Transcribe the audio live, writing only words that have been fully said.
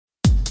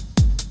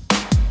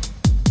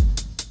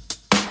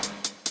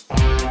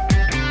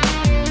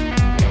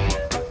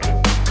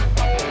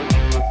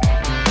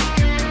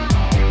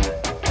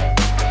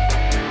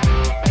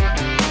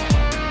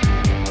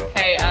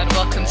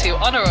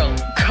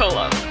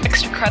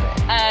extra credit,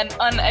 an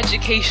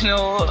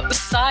uneducational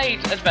side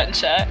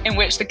adventure in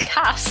which the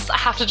cast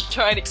have to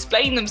try and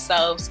explain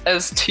themselves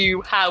as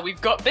to how we've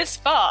got this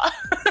far.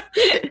 A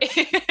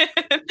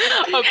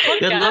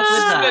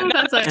podcast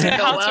That's actually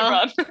how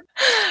well. to run.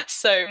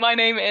 So my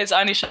name is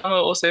Anu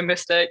Sharma, also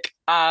Mystic,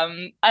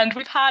 and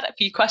we've had a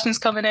few questions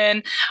coming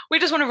in. We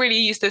just want to really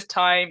use this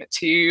time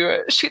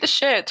to shoot the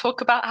shit,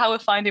 talk about how we're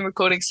finding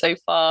recording so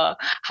far,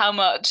 how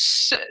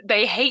much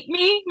they hate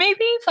me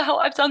maybe for how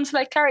I've done to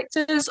their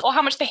characters, or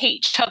how much they hate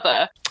each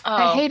other.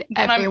 I hate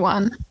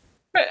everyone.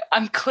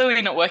 I'm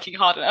clearly not working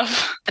hard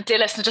enough. Dear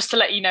listener, just to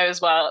let you know as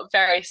well,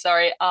 very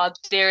sorry. Our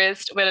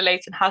dearest Willa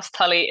Layton House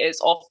Tully is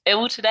off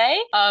ill today.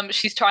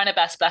 She's trying her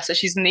best, bless her.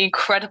 She's in the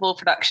incredible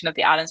production of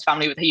The Addams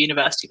Family with her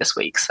university this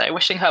week. So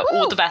wishing her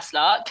all the best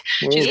luck.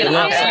 She's going to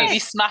absolutely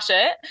smash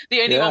it.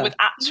 The only one with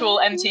actual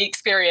MT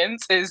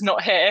experience is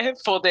not here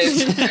for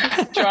this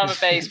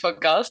drama-based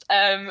podcast.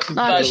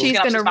 But she's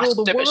going to rule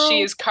the world. But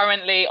she is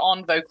currently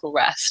on vocal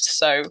rest.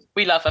 So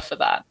we love her for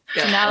that.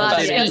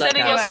 Fantastic.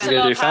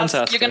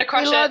 You're going to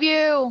crush I love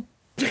you.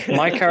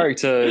 My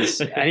character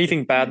is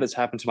anything bad that's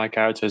happened to my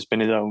character has been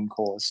his own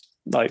cause.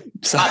 Like,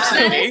 so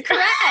Absolutely.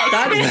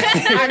 Adam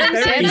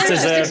Sandler's just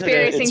deserved it.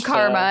 experiencing It's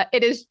karma. fair.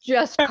 It is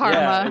just karma.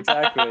 Yeah,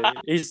 exactly.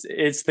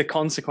 It's the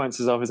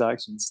consequences of his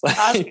actions.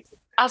 Like,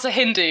 As a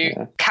Hindu,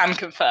 can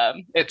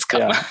confirm it's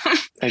karma. Yeah,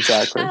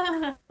 exactly.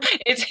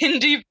 It's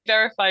Hindu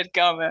verified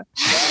karma.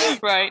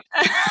 Right.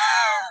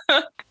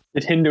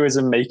 Did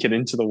Hinduism make it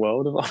into the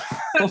world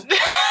of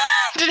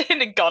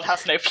God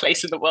has no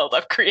place in the world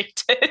I've created.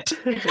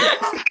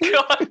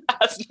 God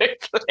has no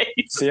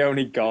place. The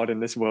only god in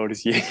this world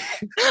is you.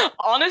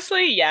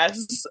 Honestly, yes.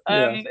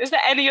 Is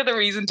there any other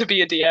reason to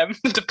be a DM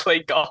than to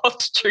play God,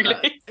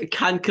 truly?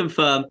 Can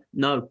confirm,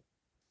 no.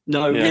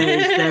 No,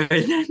 Yeah.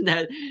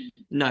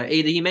 no.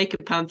 Either you make a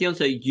pantheon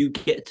so you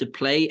get to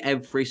play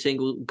every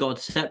single god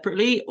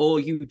separately, or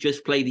you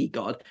just play the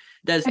god.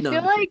 There's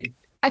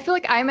I feel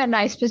like I'm in a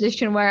nice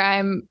position where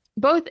I'm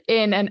both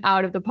in and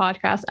out of the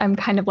podcast. I'm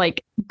kind of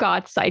like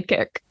God's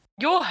sidekick.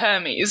 You're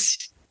Hermes.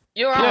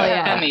 You're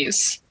our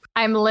Hermes.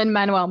 I'm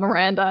Lin-Manuel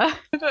Miranda.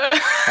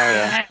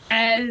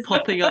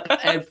 Popping up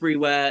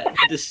everywhere,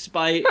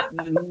 despite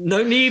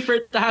no need for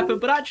it to happen,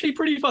 but actually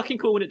pretty fucking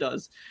cool when it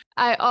does.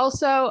 I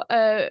also,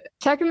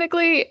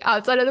 technically,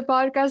 outside of the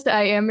podcast,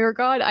 I am your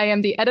god. I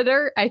am the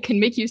editor. I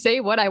can make you say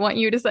what I want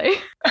you to say.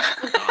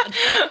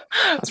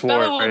 That's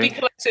Bella will be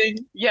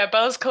collecting. Yeah,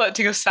 Bella's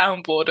collecting a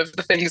soundboard of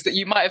the things that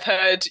you might have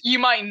heard, you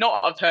might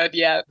not have heard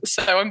yet.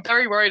 So I'm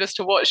very worried as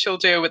to what she'll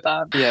do with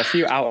that. Yeah, a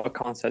few out of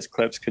context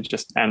clips could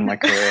just end my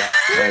career.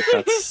 Like,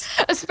 that's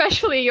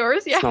especially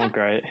yours. Yeah, it's not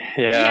great.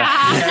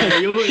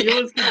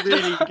 Yours could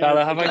really go.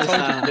 Bella, have I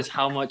told you just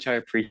how much I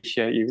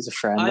appreciate you as a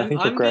friend? I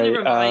think I'm you're great. going to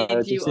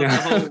remind you of the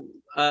whole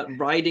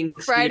writing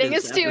a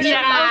student. episode.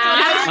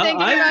 I was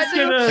thinking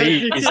about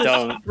it. Please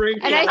don't.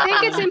 And I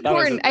think it's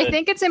important. I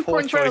think it's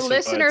important for the choice of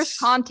listeners' words.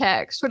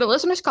 context. For the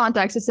listeners'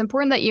 context, it's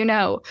important that you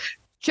know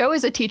Joe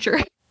is a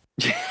teacher.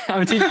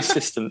 I'm a teacher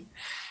assistant.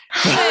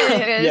 Same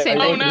I thing.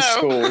 work in a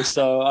school,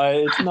 so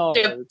it's not.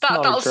 Yeah, it's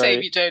not that'll great.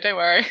 save you, Joe. Don't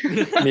worry.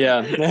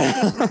 Yeah.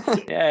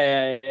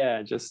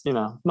 Yeah. Just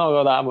not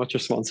got that much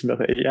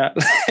responsibility yet.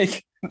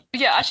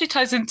 Yeah, actually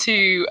ties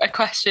into a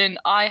question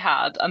I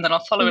had, and then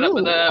I'll follow it up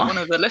with one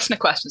of the listener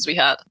questions we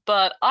had.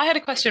 But I had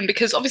a question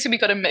because obviously we've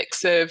got a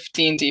mix of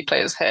D&D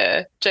players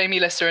here. Jamie,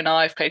 Lister, and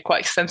I have played quite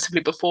extensively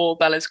before.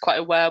 Bella's quite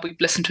aware.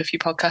 We've listened to a few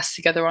podcasts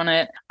together on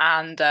it.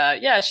 And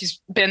she's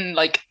been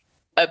like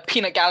a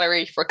peanut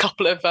gallery for a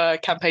couple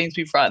of campaigns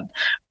we've run.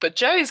 But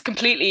Joe is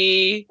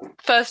completely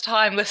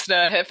first-time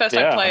listener,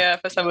 first-time player,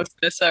 first-time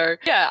listener. So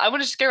yeah, I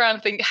want to just go around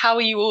and think, how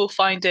are you all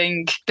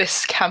finding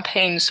this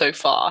campaign so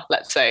far,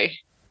 let's say,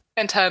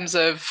 in terms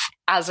of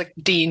as a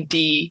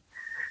D&D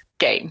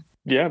game?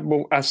 Yeah,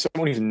 well, as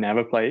someone who's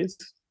never played,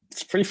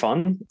 it's pretty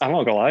fun. I'm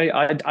not gonna lie.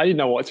 I didn't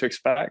know what to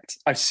expect.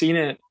 I've seen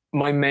it.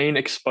 My main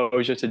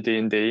exposure to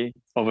D&D,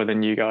 other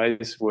than you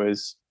guys,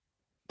 was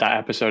that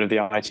episode of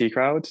the IT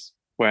Crowd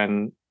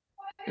when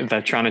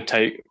they're trying to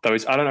take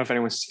those. I don't know if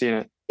anyone's seen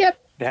it. Yep.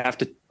 They have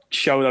to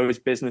show those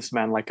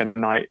businessmen like a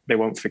night they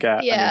won't forget,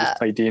 and they just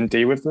play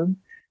D&D with them.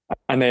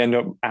 And they end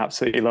up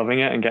absolutely loving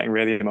it and getting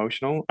really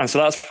emotional. And so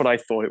that's what I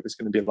thought it was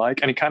going to be like.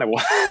 And it kind of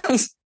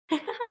was.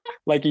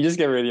 Like, you just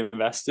get really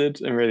invested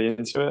and really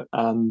into it.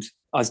 And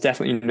I was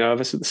definitely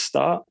nervous at the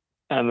start.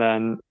 And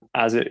then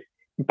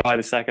by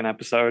the second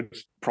episode,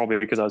 probably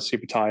because I was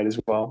super tired as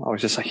well, I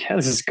was just like, yeah,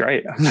 this is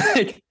great. I'm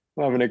like,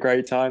 I'm having a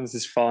great time. This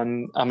is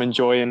fun. I'm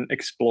enjoying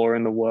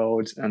exploring the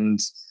world. And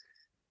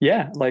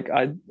yeah, like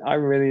I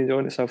really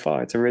enjoyed it so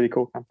far. It's a really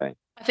cool campaign.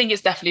 I think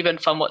it's definitely been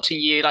fun watching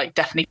you like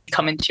definitely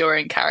come into your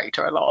own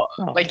character a lot.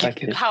 Like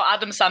how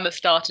Adam Sandler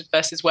started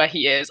versus where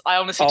he is. I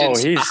honestly didn't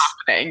see that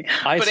happening.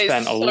 I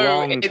spent a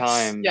long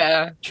time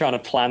trying to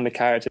plan the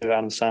character of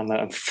Adam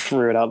Sandler and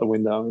threw it out the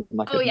window in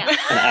like an hour.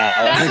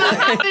 That's what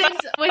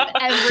happens with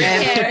every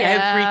character.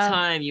 Every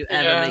time you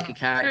ever make a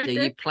character,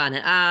 you plan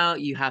it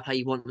out, you have how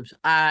you want them to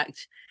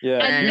act. Yeah,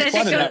 And he's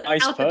then quite it a goes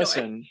nice out the door.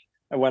 person.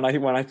 when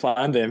I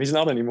planned him. He's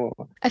not anymore.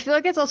 I feel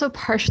like it's also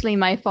partially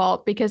my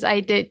fault because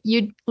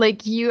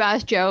you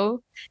asked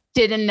Joe,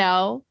 didn't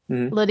know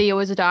Lydia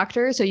was a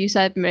doctor, so you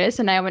said Miss,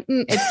 and I went,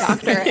 it's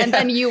doctor, and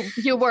then you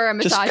were a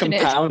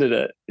misogynist. Just compounded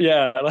it,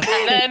 yeah.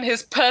 And then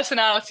his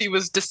personality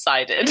was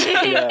decided.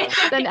 Yeah.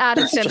 Then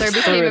Adam Sandler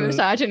became a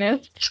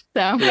misogynist.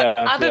 So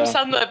Adam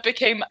Sandler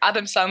became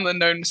Adam Sandler,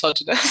 known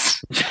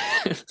misogynist.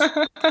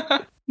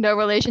 No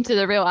relation to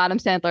the real Adam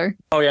Sandler.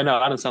 Oh yeah,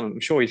 no, Adam Sandler.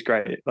 I'm sure he's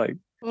great. Like,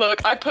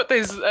 look, I put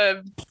those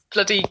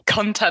bloody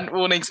content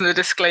warnings and the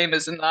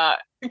disclaimers in that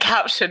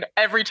caption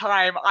every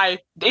time.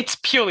 It's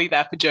purely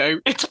there for Joe.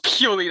 It's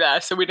purely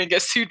there so we don't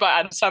get sued by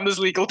Adam Sandler's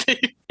legal team.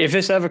 if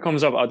this ever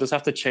comes up, I'll just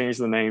have to change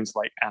the names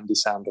like Andy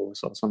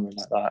Sanders or something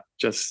like that.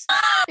 Just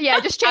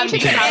change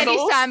it to Andy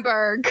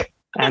Samberg.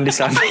 Andy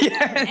Samberg.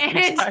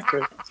 Yeah,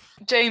 exactly.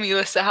 Jamie,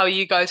 Alyssa, how are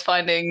you guys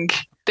finding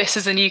this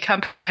as a new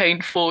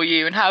campaign for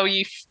you, and how are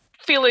you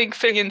feeling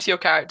into your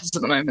characters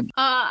at the moment?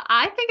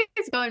 I think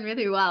it's going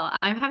really well.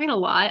 I'm having a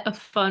lot of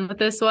fun with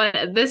this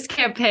one. This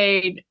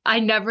campaign, I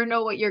never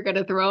know what you're going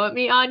to throw at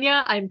me,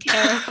 Anya. I'm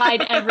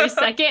terrified every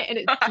second, and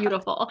it's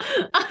beautiful.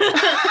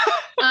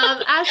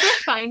 As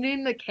for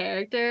finding the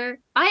character,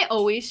 I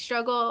always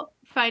struggle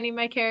finding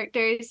my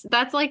characters.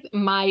 That's like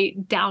my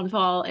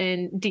downfall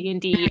in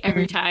D&D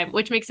every time,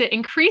 which makes it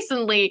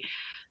increasingly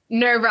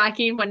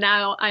nerve-wracking when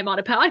now I'm on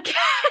a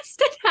podcast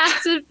and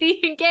have to be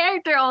in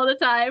character all the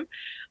time.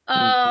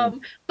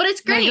 But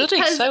it's great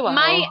because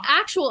my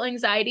actual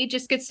anxiety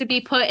just gets to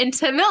be put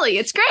into Millie.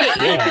 It's great.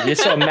 Yeah, you're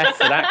sort of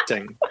method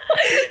acting.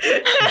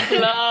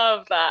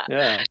 Love that.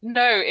 Yeah.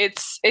 No,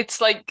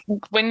 it's like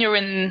when you're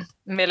in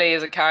Millie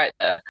as a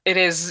character, it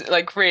is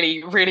like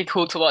really, really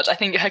cool to watch. I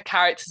think her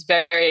character's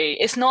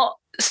it's not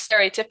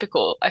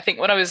stereotypical. I think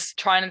when I was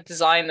trying to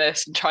design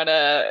this and trying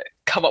to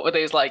come up with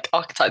those like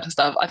archetypes and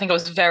stuff, I think I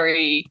was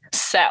very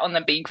set on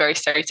them being very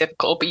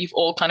stereotypical, but you've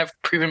all kind of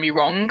proven me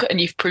wrong,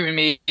 and you've proven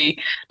me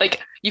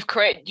like you've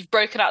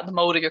broken out the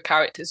mold of your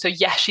characters. So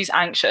yes, she's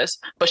anxious,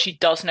 but she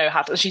does know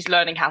she's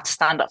learning how to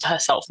stand up for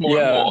herself more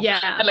and more.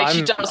 Yeah. And like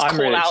she does call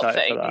really out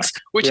things,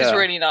 which is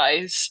really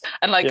nice.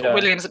 And like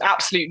William's an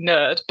absolute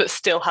nerd, but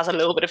still has a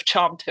little bit of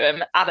charm to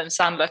him. Adam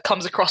Sandler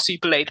comes across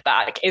super laid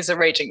back, is a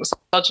raging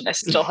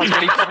misogynist, still has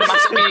really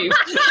problematic views,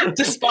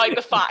 despite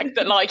the fact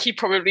that like he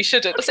probably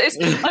shouldn't. So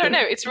I don't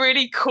know, it's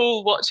really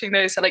cool watching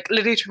those. So, like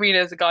Lydia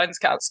Trevino is a guidance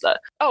counselor.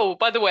 Oh,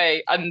 by the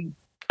way,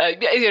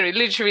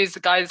 Lydia Trevino is the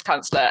guidance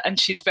counselor, and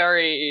she's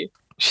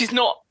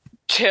not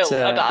chill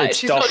about it.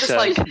 She's not just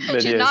like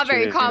she's not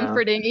very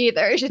comforting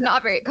either. She's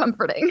not very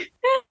comforting.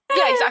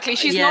 Yeah, exactly.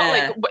 She's not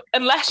like,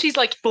 unless she's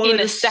like in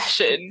a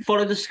session.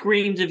 Follow the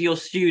screams of your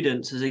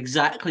students is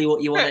exactly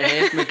what you want to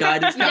hear from a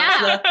guidance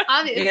counselor.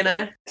 You know?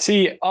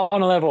 See,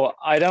 on a level,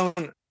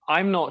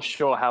 I'm not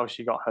sure how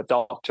she got her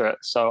doctorate,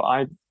 so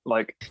I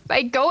like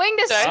by going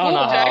to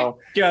school.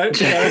 Joe,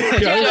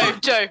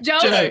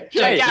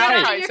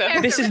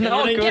 this is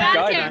not good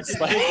guidance.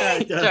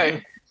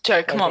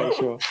 Joe, come on.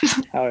 Sure.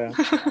 Hell yeah.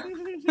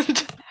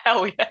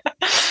 Hell yeah.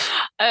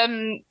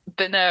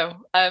 But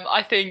no,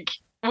 I think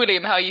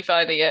William, how are you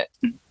finding it?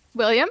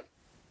 William?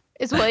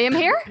 Is William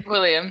here?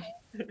 William,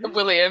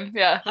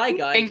 yeah. Hi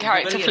guys. In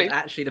character, please.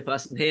 Actually, the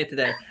person here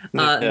today.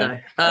 No.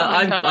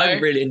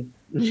 I'm really.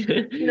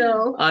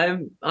 No.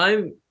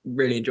 I'm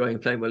really enjoying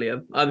playing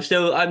William. I'm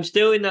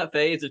still in that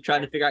phase of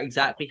trying to figure out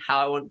exactly how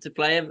I want to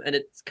play him, and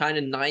it's kind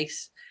of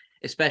nice,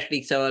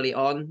 especially so early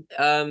on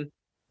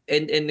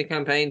in the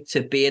campaign,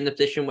 to be in the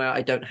position where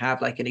I don't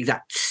have like an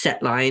exact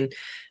set line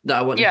that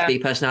I want it to be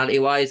personality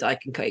wise.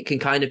 It can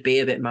kind of be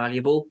a bit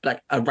malleable, like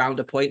around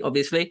a point,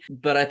 obviously.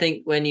 But I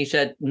think when you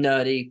said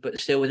nerdy, but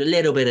still with a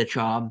little bit of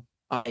charm,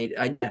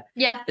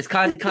 it's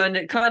kind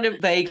of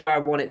vague where I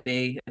want it to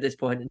be at this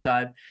point in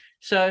time.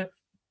 So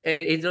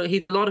he's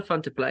a lot of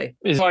fun to play.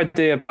 His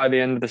idea by the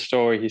end of the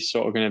story, he's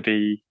sort of going to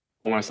be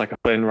almost like a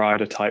Flynn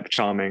Rider type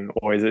charming,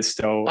 or is it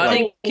still? I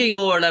think King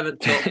or 11th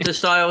Doctor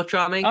style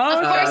charming.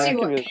 Of course you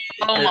would.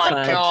 Oh my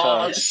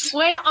god!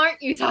 Why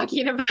aren't you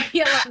talking about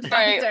the 11th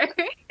Doctor?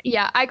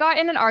 Yeah, I got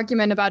in an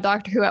argument about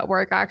Doctor Who at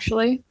work.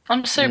 Actually,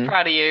 I'm so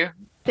proud of you.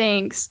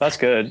 Thanks. That's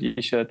good.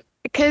 You should.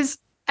 Because.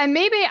 And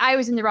maybe I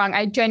was in the wrong.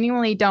 I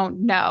genuinely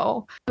don't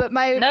know. But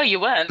no, you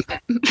weren't.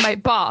 My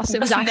boss. It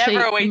was actually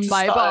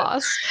my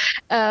boss.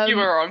 You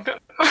were wrong.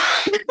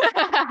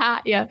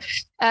 Yeah.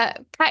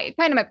 Kind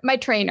of my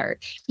trainer.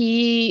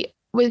 He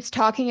was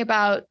talking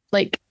about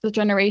like the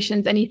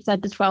generations, and he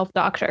said the 12th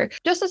Doctor.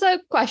 Just as a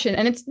question,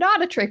 and it's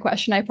not a trick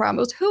question, I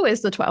promise. Who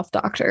is the 12th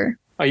Doctor?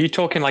 Are you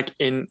talking like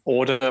in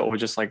order or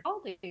just like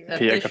Peter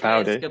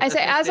Capaldi? I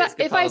say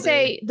if I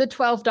say the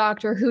 12th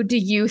Doctor, who do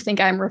you think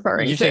I'm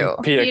referring to?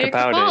 Think Peter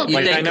Capaldi.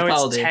 Like I know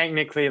Capaldi. It's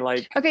technically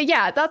like okay,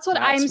 yeah, that's what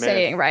I'm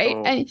saying, right?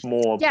 And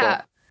more,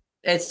 yeah.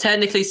 It's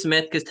technically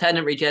Smith because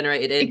Tennant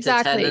regenerated into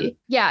exactly. Tennant.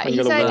 Yeah,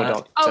 he said,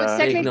 it's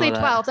technically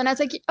 12th. And I was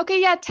like, okay,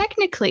 yeah,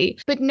 technically.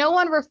 But no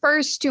one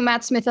refers to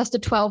Matt Smith as the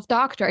 12th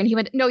Doctor. And he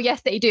went, no,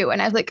 yes, they do.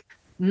 And I was like,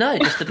 No,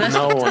 just the best.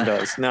 No one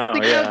does. No,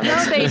 Like, yeah.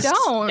 no, they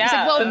don't. Yeah, It's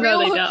like, well, no,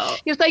 they real,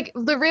 don't. he was like,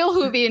 the real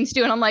Hoovians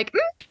do. And I'm like,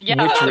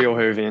 Yeah. Which real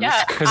Hoovians?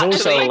 Yeah, Because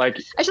also, actually. like,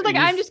 I should like,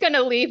 I'm just going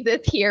to leave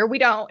this here. We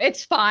don't.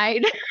 It's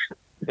fine.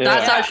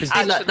 That's Yeah, actually,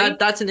 actually.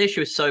 that's an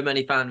issue with so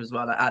many fans as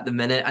well like, at the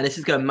minute, and this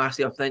is going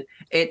massively off thing.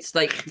 It's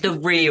like the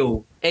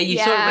real. You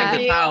saw Yeah.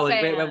 Rings of Power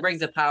Real when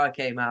Rings of Power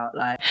came out.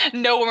 Like,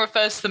 No one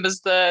refers to them as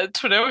the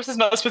Twinosis is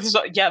not supposed to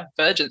like, yeah,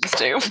 virgins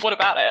do. What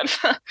about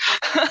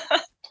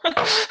it?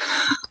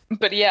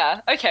 But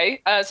yeah,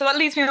 okay. So that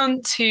leads me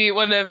on to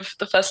one of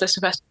the first list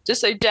of questions.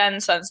 So Jen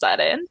sends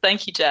that in.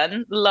 Thank you,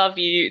 Jen. Love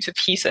you to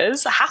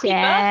pieces. Happy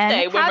Jen.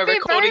 birthday when Happy we're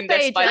recording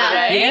birthday, this, by the Jen.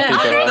 way. yeah,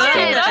 Happy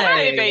happy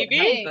birthday. baby.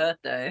 Happy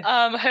birthday.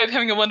 Hope you're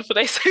having a wonderful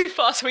day so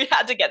far, so we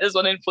had to get this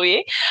one in for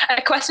you.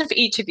 A question for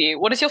each of you.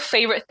 What is your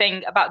favorite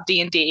thing about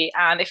D&D?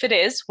 And if it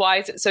is, why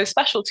is it so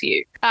special to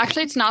you?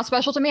 Actually, it's not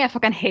special to me. I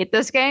fucking hate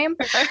this game.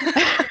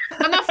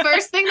 And the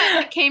first thing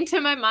that came to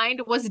my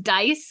mind was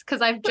dice,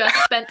 because I've just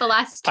spent the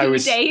last 2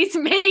 days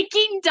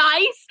making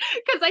dice,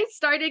 because I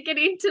started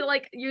getting to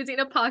like using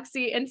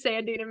epoxy and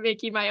sanding and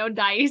making my own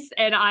dice,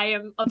 and I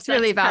am obsessed.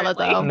 really valid,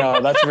 currently. though.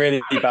 no, that's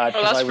really bad.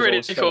 Oh, Because that's I was really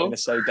also cool. going to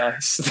say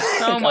dice.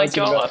 Oh I my was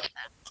gonna go- god.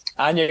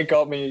 Anya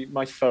got me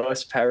my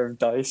first pair of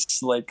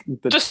dice like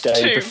the Just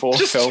day two. before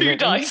Just filming. two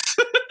dice.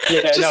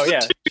 Yeah, Just no, yeah,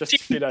 two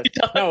just two dice.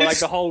 dice. No, like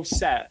the whole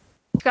set.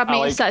 Got me I, a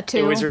like, set It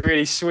too. was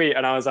really sweet,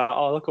 and I was like,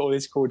 "Oh, look at all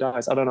these cool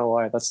dice." I don't know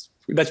why. That's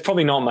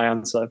probably not my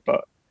answer,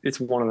 but it's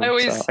one of them. I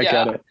always- so I yeah.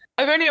 get it.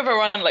 I've only ever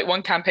run like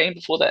one campaign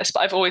before this, but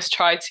I've always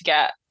tried to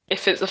get,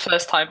 if it's a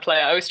first time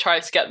player, I always try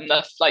to get them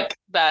their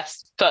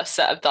first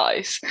set of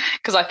dice,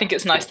 because I think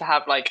it's nice to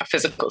have like a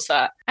physical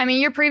set. I mean,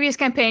 your previous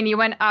campaign, you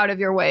went out of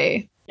your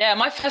way. Yeah,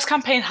 my first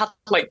campaign had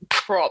like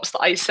props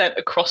that I sent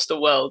across the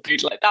world,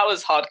 dude. Like that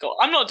was hardcore.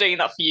 I'm not doing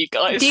that for you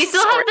guys. Do you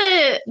still Sorry.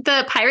 have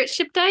the pirate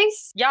ship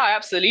dice? Yeah, I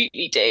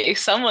absolutely do.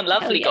 Someone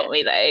lovely yeah. got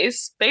me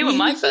those. They were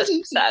my first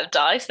set of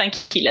dice. Thank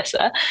you,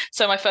 Lissa.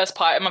 So my first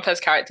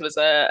character was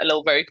a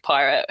little rogue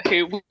pirate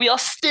who we are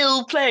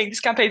still playing.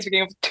 This campaign's been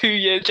going on for 2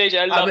 years. JJ,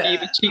 I love you,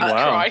 but Jesus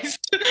Wow.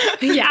 Christ.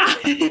 Yeah.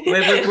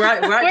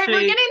 We're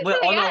actually getting to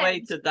the on our way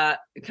end. to that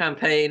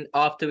campaign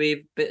after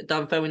we've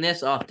done filming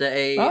this. After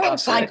a Oh,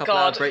 after my a couple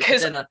hour God, break for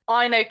 'cause dinner.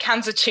 I know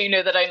cans of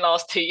tuna that don't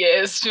last 2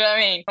 years. Do you know what I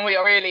mean? And we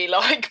are really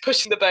like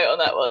pushing the boat on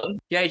that one.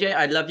 JJ,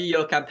 I love you.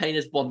 Your campaign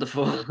is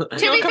wonderful. To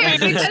Your be fair,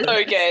 campaign is because-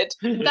 so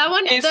good. That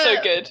one It's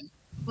so good.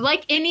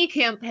 Like any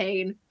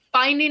campaign,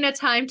 finding a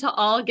time to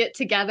all get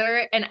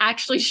together and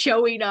actually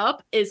showing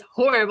up is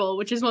horrible,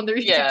 which is one of the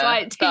reasons Yeah, why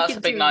it's that's taken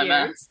a big 2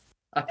 nightmare. years.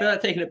 I feel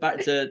like taking it back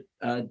to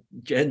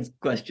Jen's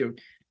question.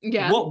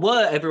 Yeah. What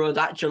were everyone's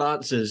actual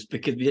answers?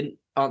 Because we didn't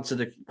answer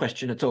the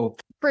question at all.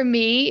 For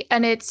me,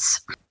 and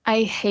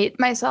I hate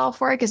myself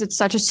for it because it's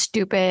such a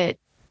stupid,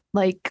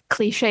 like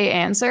cliche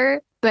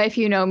answer. But if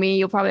you know me,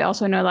 you'll probably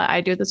also know that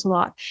I do this a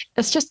lot.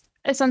 It's just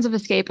a sense of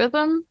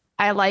escapism.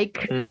 I like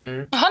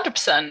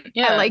 100%.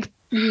 Yeah. I like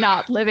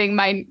not living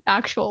my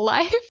actual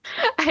life.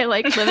 I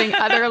like living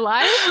other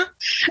lives.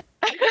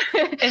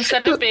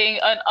 Instead of being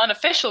an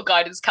unofficial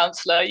guidance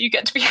counselor, you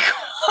get to be.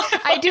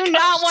 I do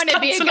not want to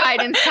be a counselor.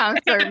 guidance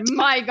counselor.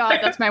 My God,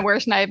 that's my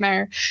worst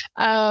nightmare.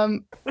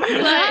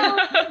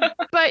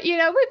 But you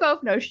know, we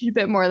both know she's a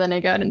bit more than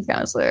a guidance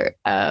counselor.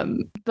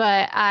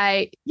 But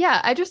I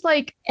just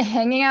like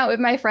hanging out with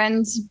my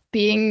friends,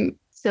 being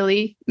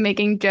silly,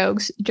 making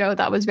jokes. Joe,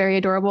 that was very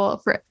adorable.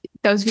 For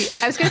those of you,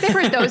 I was going to say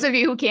for those of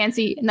you who can't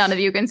see, none of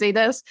you can see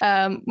this.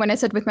 When I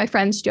said with my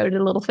friends, Joe did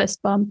a little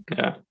fist bump.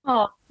 Yeah.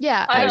 Oh,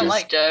 yeah. I don't just-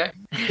 like Joe.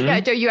 Yeah,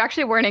 Joe, you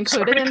actually weren't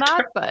included in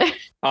that, but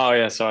Oh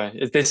yeah,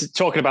 sorry. This is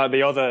talking about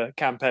the other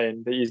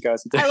campaign that you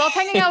guys are doing. I love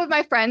hanging out with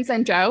my friends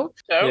and Joe.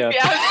 Joe? Yeah.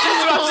 Yeah,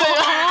 I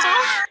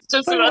was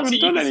just I about to haven't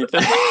done use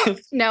anything.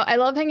 No, I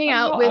love hanging I'm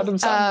out not with Adam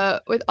Sandler.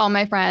 with all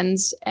my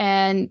friends,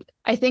 and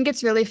I think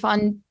it's really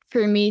fun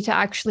for me to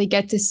actually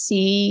get to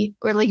see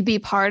or like be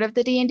part of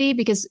the D&D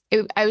because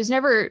I was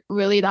never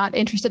really that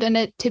interested in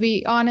it, to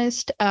be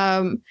honest.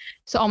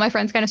 So all my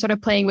friends kind of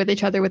started playing with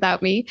each other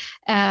without me.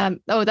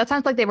 Oh, that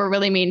sounds like they were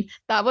really mean.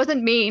 That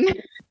wasn't mean.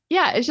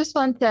 Yeah, it's just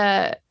fun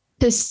to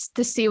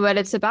see what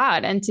it's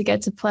about and to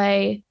get to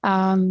play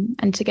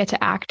and to get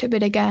to act a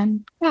bit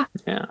again. Yeah.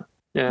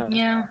 Yeah.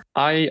 Yeah.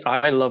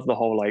 I love the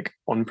whole like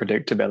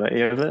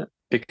unpredictability of it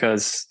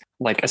because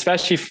like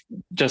especially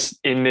just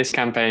in this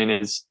campaign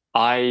is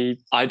I've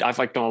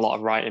like done a lot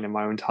of writing in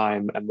my own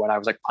time, and when I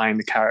was like playing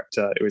the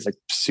character, it was like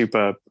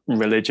super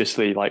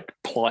religiously like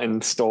plotting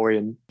the story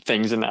and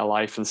things in their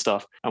life and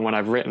stuff. And when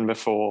I've written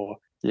before,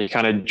 you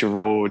kind of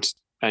drilled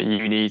at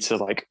uni to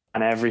like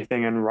and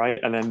everything and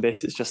write, and then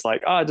this is just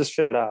like, oh, just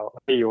fill it out.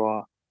 Here you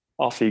are.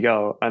 Off you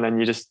go. And then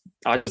I just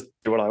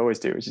do what I always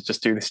do, is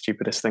just do the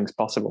stupidest things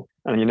possible.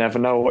 And you never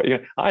know what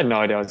I had no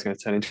idea I was going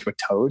to turn into a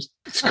toad.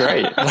 It's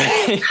great.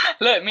 Like,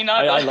 Look, me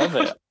neither. I love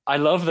it. I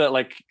love that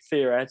like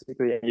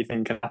theoretically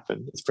anything can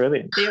happen. It's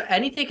brilliant.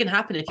 Anything can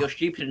happen if you're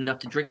stupid enough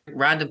to drink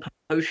random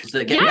potions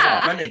that get Yeah.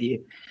 in front of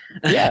you.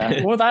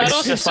 Yeah. Well, It that's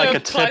also just like a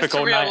applies to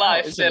typical real night life,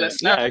 out, isn't it?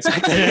 listener. Yeah,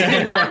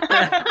 exactly.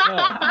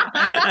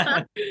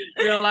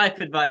 real life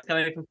advice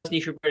coming from person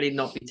you should really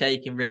not be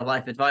taking real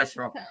life advice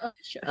from.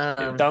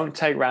 Don't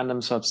take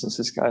random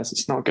substances, guys.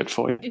 It's not good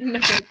for you. No.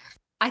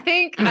 I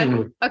think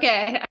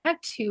I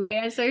have two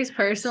answers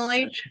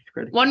personally.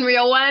 One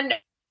real one.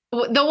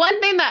 The one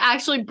thing that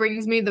actually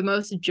brings me the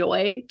most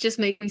joy, just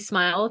makes me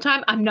smile all the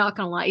time. I'm not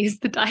gonna lie, is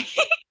the dyeing.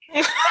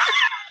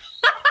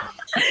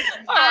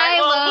 I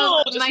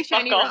love my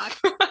shiny rock.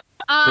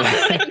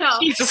 No,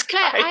 Jesus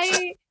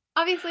Christ.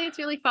 Obviously it's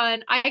really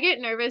fun. I get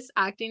nervous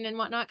acting and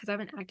whatnot because I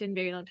haven't acted in a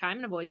very long time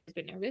and I've always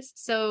been nervous.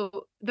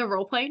 So the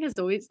role playing is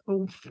always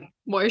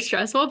more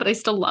stressful, but I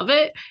still love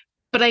it.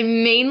 But I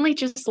mainly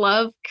just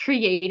love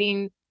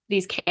creating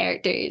these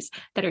characters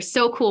that are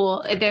so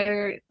cool.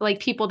 They're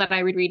like people that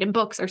I would read in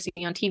books or see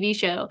on TV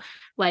show,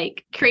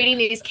 like creating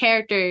these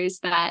characters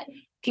that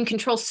can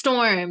control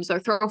storms or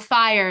throw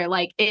fire.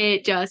 Like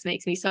it just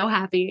makes me so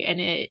happy, and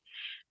it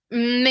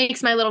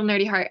makes my little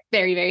nerdy heart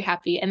very, very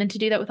happy. And then to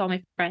do that with all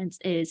my friends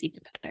is even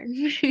better.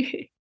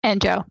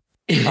 And Joe.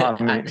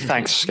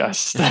 Thanks,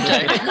 guys.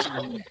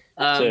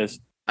 Cheers.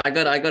 I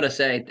gotta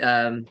say,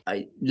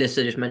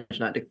 Lisa just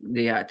mentioned like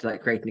the act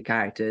like creating the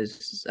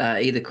characters,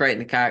 either creating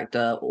the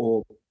character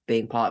or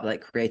being part of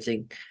like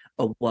creating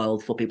a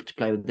world for people to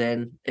play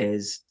within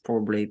is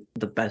probably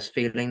the best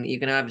feeling that you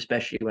can have,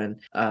 especially when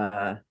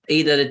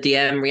either the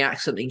DM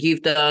reacts to something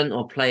you've done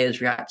or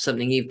players react to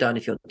something you've done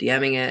if you're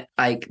DMing it.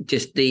 Like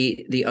just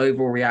the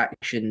overall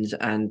reactions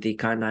and the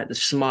kind of like the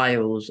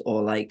smiles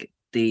or like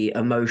the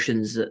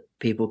emotions that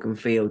people can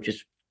feel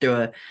just through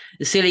a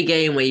silly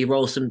game where you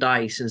roll some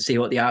dice and see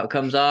what the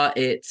outcomes are.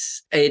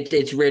 It's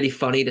really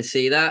funny to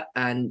see that.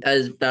 And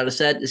as Bella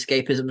said,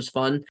 escapism is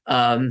fun,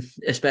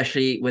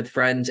 especially with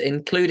friends,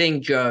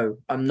 including Joe.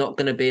 I'm not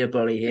going to be a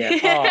bully here.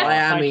 I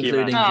am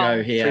including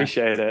Joe here.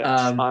 Appreciate it.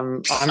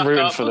 I'm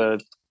rooting for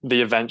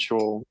the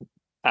eventual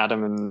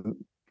Adam and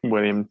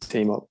William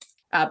team up.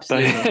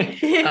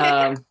 Absolutely.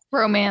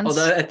 Romance.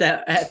 Although if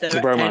there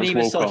are any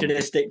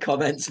misogynistic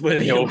comments,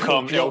 William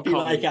will be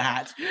like a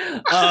hat.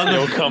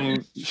 It'll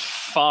come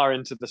far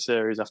into the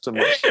series after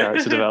much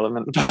character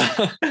development.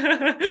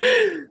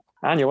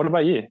 Anya, what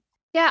about you?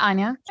 Yeah,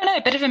 Anya. I know,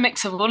 a bit of a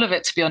mix of all of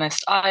it, to be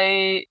honest.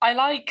 I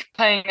like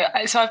playing,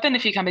 so I've been in a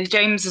few campaigns.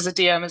 James is a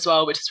DM as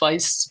well, which is why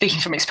he's speaking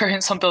from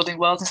experience on building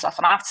worlds and stuff.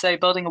 And I have to say,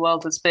 building a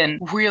world has been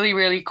really,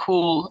 really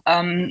cool.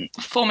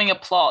 Forming a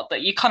plot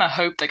that you kind of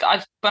hope, like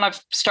when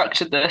I've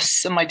structured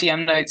this in my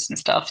DM notes and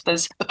stuff,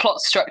 there's the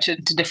plot structured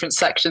into different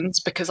sections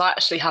because I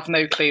actually have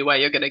no clue where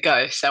you're going to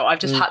go. So I've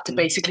just had to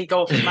basically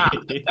go off the map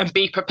and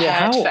be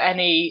prepared for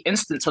any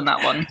instance on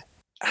that one.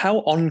 How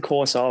on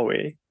course are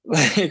we?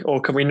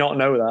 Or can we not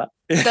know that?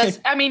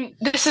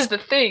 This is the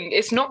thing.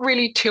 It's not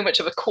really too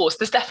much of a course.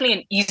 There's definitely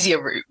an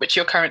easier route, which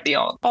you're currently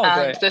on.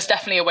 And there's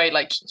definitely a way,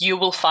 like, you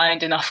will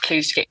find enough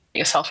clues to get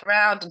yourself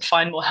around and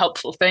find more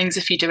helpful things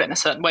if you do it in a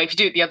certain way. If you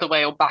do it the other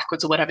way or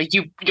backwards or whatever,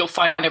 you'll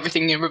find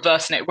everything in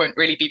reverse and it won't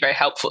really be very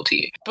helpful to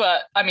you.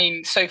 But, I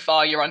mean, so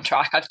far you're on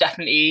track. I've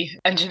definitely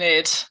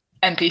engineered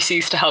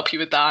NPCs to help you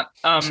with that.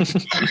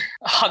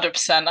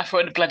 100%. I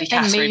thought a bloody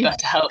Cassery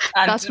to help.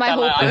 And that's my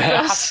Bella, whole purpose. I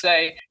have to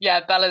say,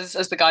 yeah, Bella's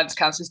as the guidance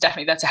counselor is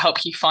definitely there to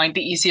help you find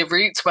the easier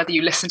routes. Whether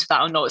you listen to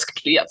that or not is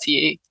completely up to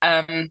you.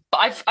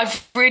 But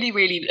I've really,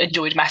 really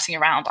enjoyed messing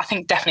around. I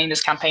think definitely in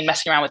this campaign,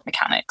 messing around with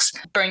mechanics,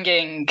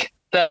 bringing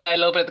a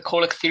little bit of the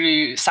Call of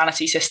Cthulhu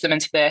sanity system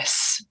into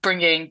this,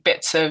 bringing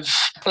bits of,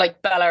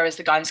 like, Bella as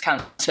the guidance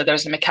counselor,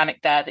 there's a mechanic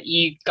there that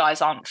you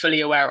guys aren't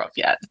fully aware of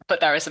yet,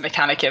 but there is a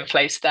mechanic in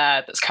place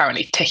there that's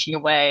currently ticking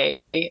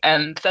away,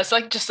 and there's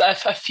like just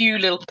a few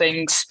little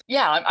things.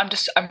 Yeah,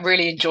 I'm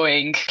really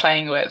enjoying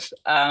playing with.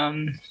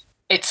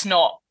 It's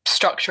not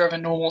structure of a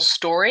normal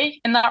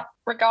story in that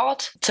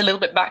regard. It's a little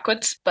bit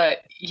backwards, but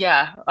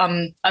yeah,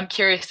 I'm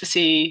curious to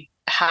see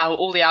how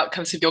all the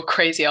outcomes of your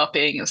crazy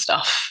RPing and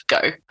stuff go.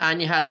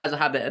 Anya has a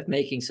habit of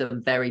making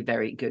some very,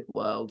 very good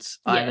worlds.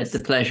 Yes. I had the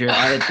pleasure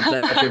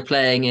of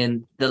playing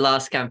in the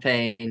last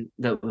campaign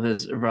that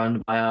was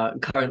run by our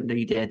current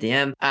lead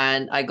DM,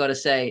 and I gotta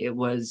say it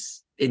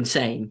was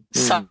insane.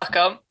 Suck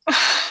up.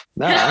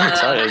 No, I'm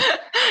excited.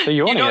 But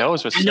you only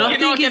knows what's nothing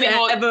can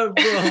ever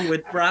wrong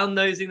with brown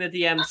nosing the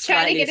DM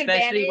slightly,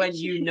 especially when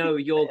you know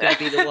you're going to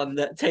be the one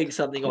that takes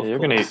something off. You're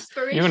going to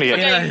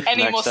get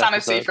any more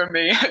sanity from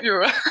me.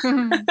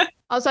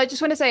 Also, I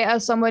just want to say,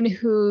 as someone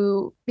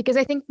who, because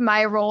I think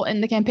my role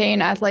in the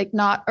campaign as like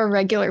not a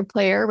regular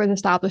player was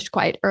established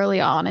quite early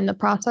on in the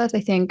process.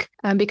 I think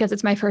because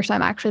it's my first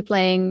time actually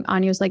playing,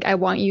 Anya was like, I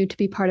want you to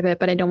be part of it,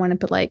 but I don't want to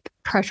put like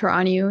pressure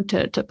on you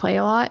to play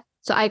a lot.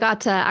 So I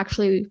got to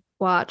actually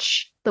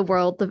watch the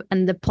world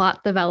and the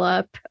plot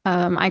develop.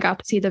 I got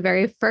to see the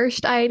very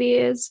first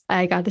ideas.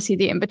 I got to see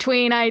the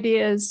in-between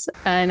ideas,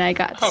 and I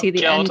got to see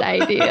the end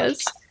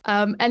ideas.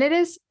 And it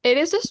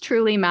is just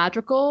truly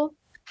magical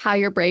how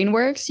your brain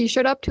works. You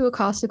showed up to a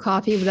Costa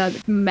Coffee with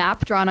a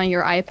map drawn on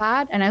your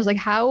iPad, and I was like,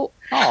 how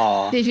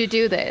did you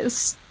do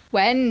this?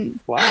 When?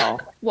 Wow.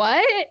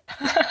 What?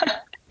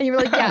 And you were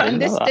like, yeah,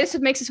 and this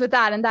mixes with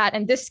that,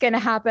 and this is going to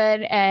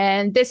happen.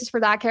 And this is for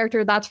that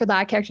character. That's for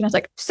that character. And I was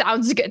like,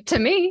 sounds good to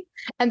me.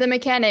 And the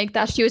mechanic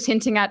that she was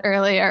hinting at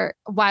earlier,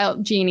 while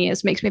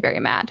genius, makes me very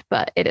mad,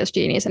 but it is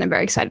genius. And I'm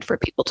very excited for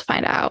people to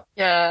find out.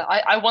 Yeah,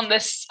 I want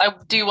this. I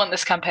do want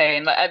this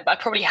campaign. Like, I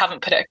probably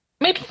haven't put it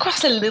maybe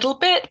across a little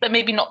bit, but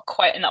maybe not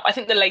quite enough. I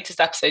think the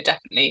latest episode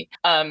definitely.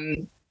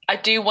 I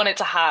do want it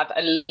to have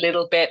a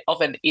little bit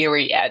of an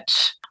eerie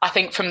edge. I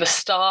think from the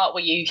start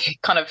where you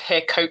kind of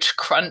hear Coach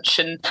crunch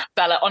and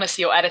Bella,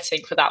 honestly, your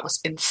editing for that was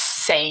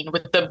insane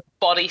with the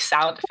body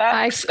sound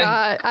effects.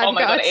 I've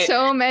got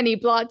so many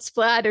blood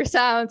splatter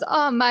sounds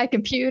on my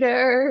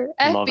computer.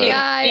 FBI,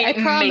 I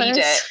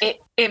promise.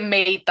 It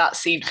made that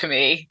scene for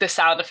me. The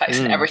sound effects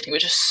and everything were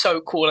just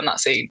so cool in that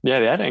scene. Yeah,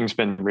 the editing's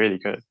been really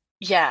good.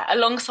 Yeah,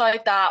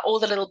 alongside that, all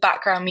the little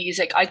background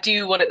music, I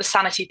do want it, the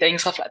sanity thing,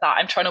 stuff like that.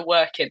 I'm trying to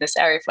work in this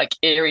area of like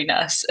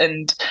eeriness.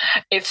 And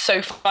it's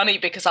so funny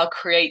because I'll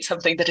create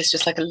something that is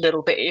just like a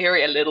little bit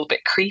eerie, a little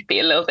bit creepy,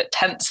 a little bit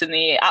tense in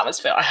the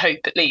atmosphere, I hope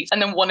at least.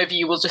 And then one of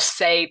you will just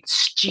say the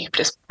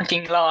stupidest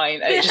fucking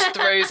line and it just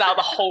throws out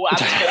the whole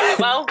atmosphere. Like,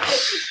 well,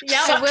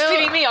 yeah,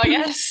 sucks me, I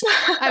guess.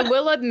 I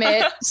will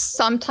admit,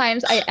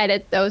 sometimes I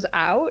edit those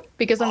out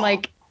because I'm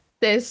like,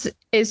 this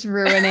is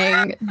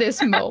ruining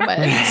this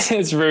moment.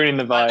 It's ruining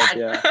the vibe,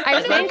 yeah.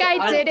 I think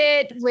I did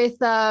it with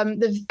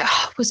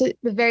was it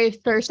the very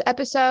first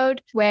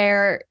episode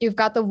where you've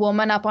got the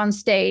woman up on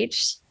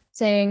stage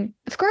saying,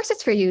 "Of course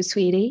it's for you,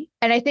 sweetie."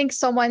 And I think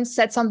someone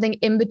said something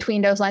in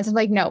between those lines. I'm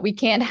like, no, we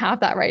can't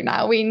have that right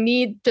now. We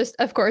need just,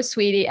 of course,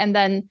 sweetie. And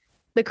then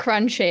the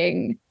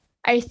crunching.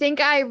 I think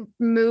I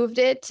moved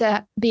it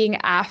to being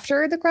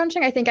after the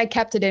crunching. I think I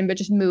kept it in, but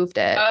just moved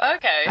it.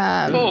 Okay,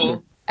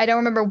 cool. I don't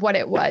remember what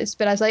it was,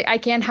 but I was like, I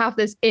can't have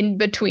this in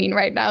between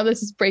right now.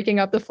 This is breaking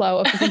up the flow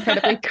of this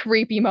incredibly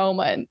creepy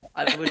moment.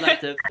 I would like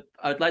to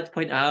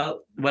point out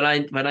when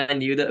I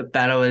knew that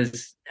Bella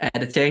was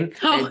editing,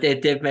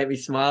 it did make me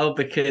smile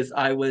because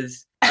I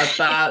was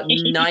about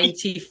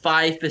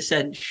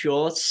 95%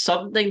 sure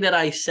something that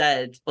I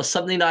said or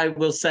something that I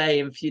will say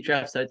in future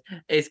episodes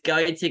is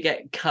going to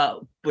get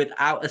cut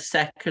without a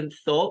second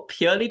thought,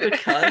 purely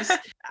because,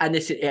 and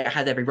it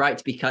has every right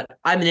to be cut,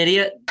 I'm an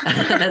idiot.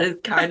 That is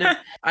kind of,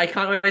 I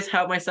can't always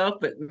help myself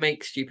but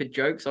make stupid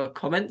jokes or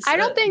comments. I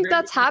don't think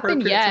that's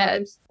happened yet.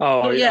 Times.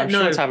 Oh, yeah, I'm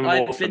sure it's happened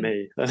more for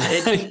me.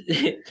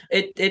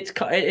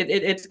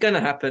 It's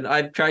gonna happen.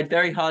 I've tried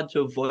very hard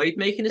to avoid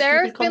making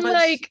there have been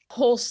like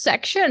whole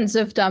sections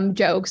of dumb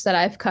jokes that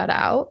I've cut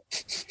out.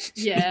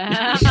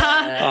 Yeah.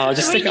 Oh,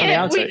 just stick on the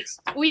outtakes.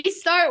 We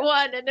start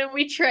one and then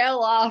we trail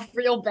off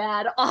real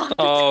bad.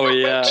 Oh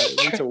yeah,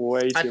 it's a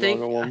way too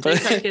long a one.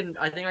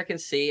 I think I can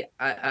see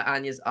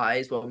Anya's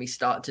eyes when we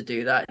start to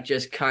do that.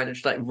 Just kind of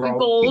just like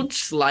roll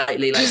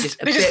slightly, like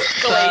just a bit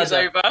glaze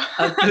over.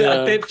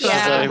 A bit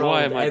further.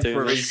 Why am I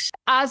doing this?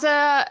 As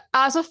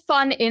a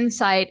fun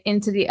insight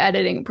into the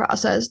editing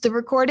process, the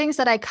recordings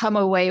that I come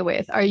away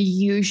with are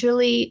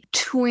usually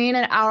between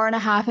an hour and a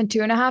half and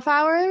 2.5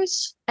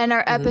 hours. And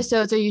our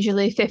episodes are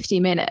usually 50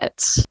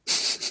 minutes.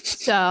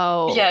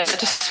 So yeah,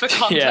 just for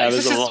context,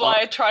 this is why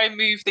I try and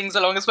move things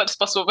along as much as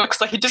possible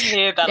because I can just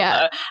hear that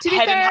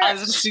head in hands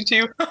listening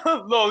to,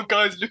 "Oh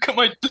guys, look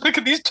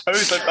at these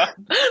toes like that."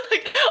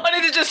 Like I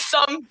know there's just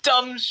some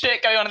dumb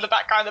shit going on in the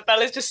background. That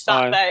Bella's just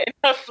sat there in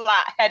her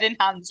flat, head in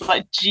hands,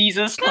 like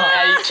Jesus.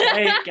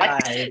 Hey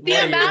guys,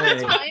 the amount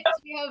of times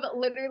we have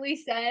literally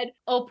said,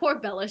 "Oh, poor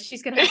Bella,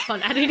 she's gonna have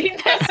fun editing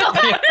this."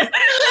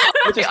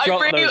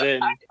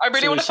 I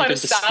really want to find a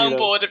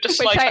soundboard of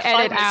just like I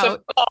edit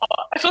out.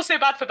 I feel so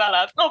bad for Bella.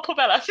 Oh, poor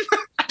Bella.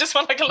 I just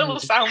want like a little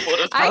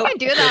soundboard. I can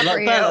do that for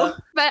you,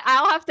 but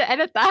I'll have to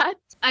edit that.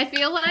 I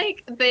feel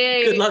like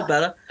Good luck,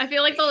 Bella. I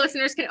feel like the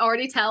listeners can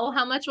already tell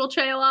how much we'll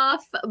trail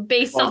off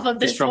based off of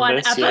this one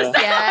episode.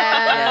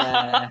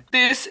 Yeah.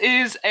 This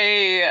is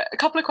a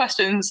couple of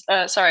questions,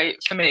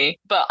 for me,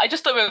 but I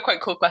just thought they were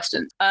quite cool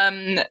questions,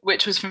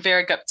 which was from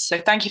Vera Gups. So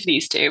thank you for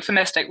these two. For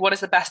Mystic, what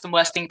is the best and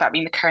worst thing about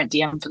being the current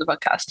DM for the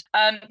podcast?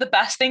 The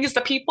best thing is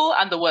the people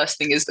and the worst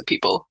thing is the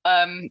people.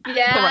 The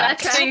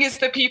best thing is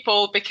the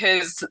people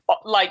because,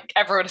 like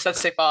everyone has said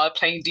so far,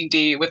 playing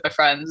D&D with my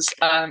friends,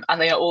 and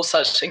they are all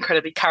such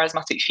incredibly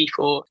charismatic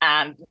people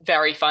and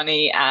very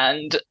funny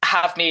and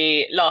have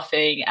me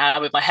laughing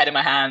with my head in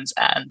my hands,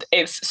 and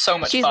it's so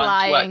much fun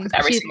to work with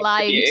every single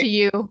one of you. She's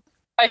lying to you.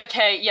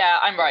 Okay, yeah,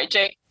 I'm right.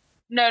 James.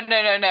 No.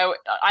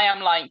 I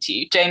am lying to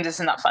you. James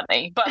isn't that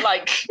funny, but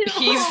like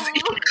he's.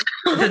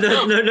 No!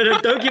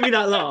 Don't give me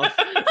that laugh.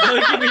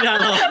 Don't give me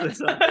that laugh.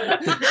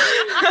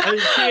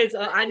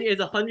 Anya is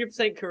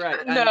 100%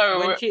 correct. And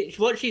no,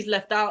 what she's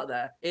left out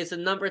there is a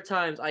number of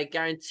times I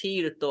guarantee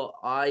you'd have thought,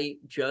 I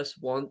just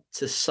want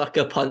to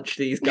sucker punch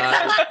these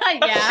guys.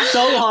 Yeah.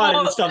 So hard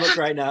in the stomach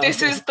right now.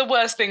 This is the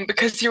worst thing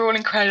because you're all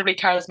incredibly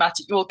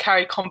charismatic. You all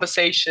carry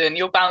conversation.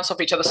 You'll bounce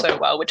off each other so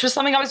well, which was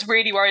something I was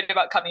really worried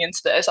about coming into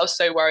this. I was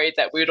so worried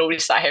that we would all be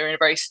sat here in a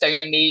very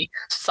stony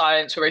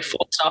silence, we're very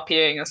forced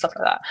RPing and stuff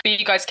like that. But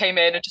you guys came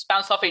in and just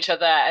bounced off each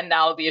other, and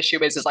now the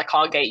issue is excuses. I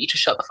can't get you to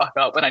shut the fuck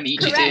up when I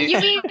need you to. You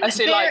mean And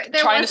so like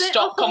trying to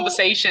stop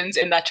conversations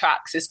in their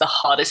tracks is the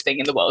hardest thing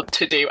in the world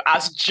to do,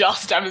 as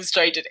just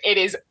demonstrated. It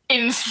is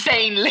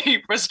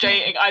insanely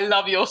frustrating. I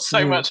love you all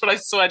so much, but I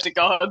swear to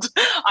God,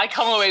 I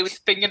come away with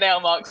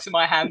fingernail marks in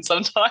my hand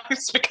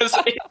sometimes because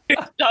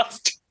it's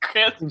just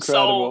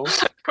soul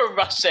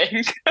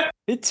crushing.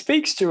 It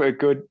speaks to a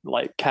good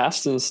like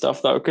cast and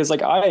stuff though, because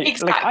like I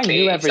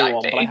knew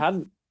everyone, but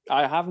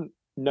I haven't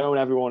known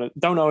everyone.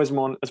 Don't know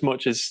everyone as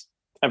much as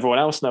everyone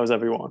else knows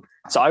everyone.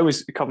 So I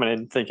was coming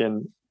in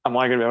thinking, am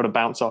I going to be able to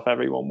bounce off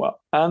everyone well?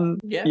 And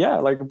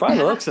like by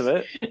the looks of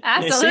it,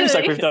 it seems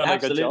like we've done a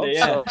good job.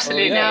 Yeah. So,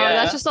 Absolutely. No,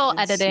 that's just all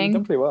editing.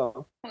 Done pretty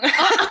well.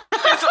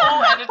 It's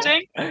all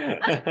editing.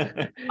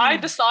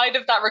 Either side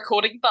of that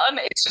recording button,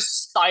 it's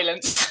just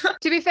silence.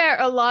 To be fair,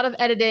 a lot of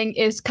editing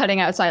is cutting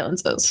out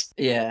silences.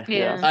 Yeah.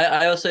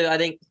 I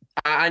think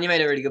Anya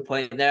made a really good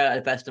point there.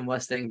 The best and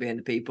worst thing being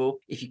the people.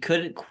 If you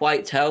couldn't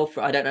quite tell,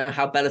 I don't know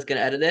how Bella's going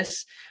to edit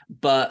this,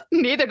 but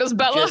neither does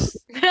Bella.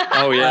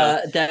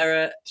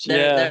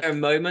 There are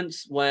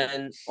moments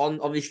when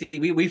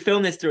obviously we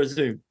film this through a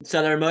Zoom,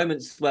 so there are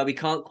moments where we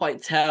can't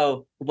quite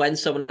tell when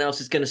someone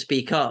else is going to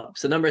speak up.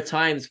 So a number of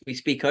times we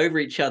speak over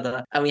each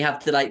other, and we have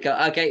to like go,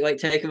 okay, wait,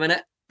 take a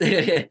minute.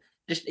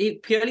 Just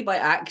purely by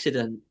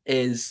accident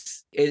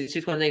is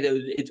just one thing that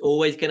it's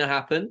always going to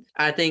happen.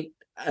 I think.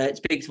 It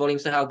speaks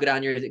volumes to how good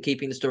Anya is at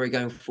keeping the story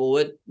going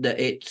forward, that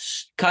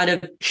it's kind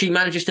of, she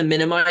manages to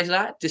minimize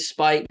that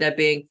despite there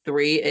being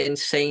 3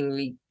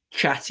 insanely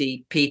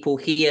chatty people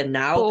here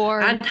now,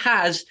 and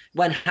has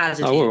when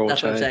Has is here.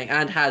 That's what I'm saying.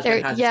 And has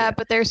when Has is here.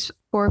 But there's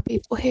 4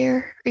 people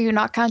here. Are you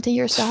not counting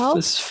yourself?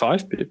 There's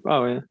 5 people.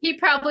 Oh yeah. He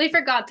probably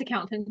forgot to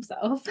count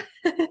himself.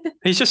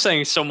 He's just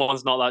saying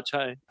someone's not that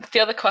chatty. The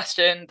other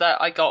question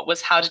that I got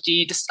was, how did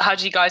you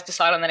guys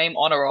decide on the name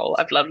Honor Roll?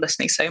 I've loved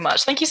listening so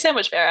much. Thank you so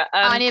much, Vera.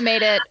 Anya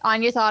made it.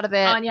 Anya thought of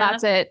it. Anya.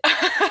 That's it.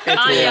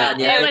 Anya.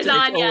 It was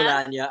Anya. All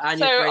Anya. Anya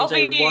So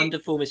brings a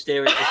wonderful,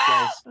 mysterious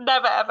place.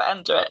 Never ever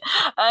enter it.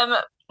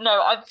 No,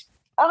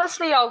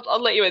 honestly,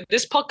 I'll let you in.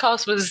 This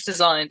podcast was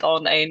designed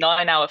on a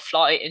 9-hour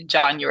flight in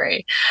December,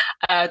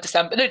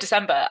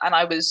 and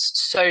I was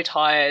so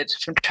tired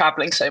from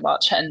traveling so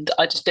much, and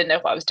I just didn't know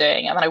what I was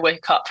doing. And then I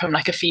woke up from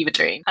like a fever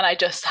dream, and I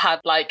just had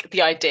like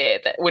the idea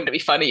that wouldn't it be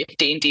funny if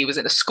D&D was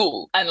in a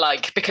school, and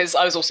like because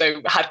I was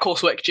also had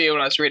coursework due,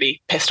 and I was really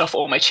pissed off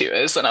all my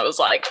tutors, and I was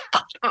like,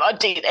 fuck, I'll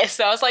do this.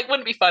 So I was like,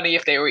 wouldn't it be funny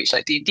if they were each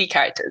like D&D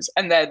characters?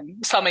 And then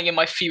something in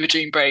my fever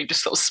dream brain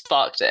just sort of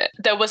sparked it.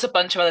 There was a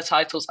bunch of other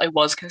titles I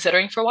was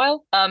considering for a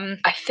while.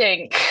 I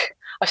think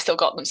I've still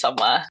got them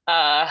somewhere.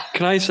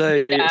 Can I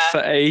say, for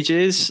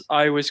ages,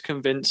 I was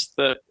convinced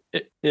that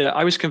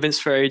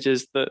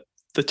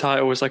the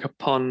title was like a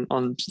pun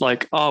on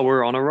like, oh,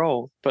 we're on a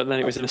roll, but then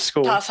it was in a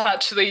school. That's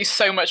actually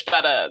so much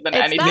better than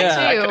anything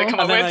I could have come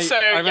up with. So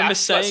I remember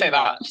saying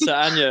that to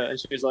Anya, and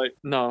she was like,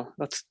 "No,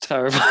 that's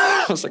terrible."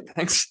 I was like,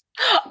 "Thanks."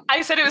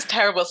 I said it was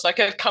terrible, so I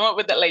could come up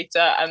with it later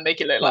and make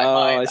it look like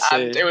mine,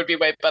 and it would be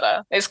way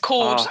better. It's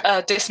called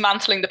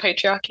Dismantling the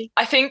Patriarchy.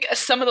 I think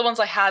some of the ones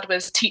I had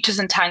was Teachers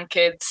and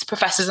Tankids,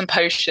 Professors and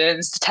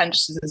Potions,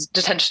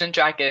 Detention and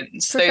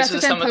Dragons. Those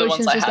were some of the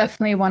ones I had.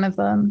 Definitely one of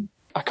them.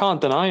 I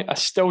can't deny, I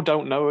still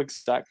don't know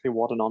exactly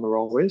what an honor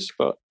roll is,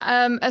 but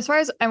as far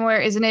as I'm aware,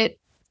 isn't it?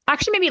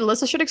 Actually, maybe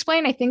Alyssa should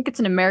explain. I think it's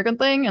an American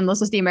thing, and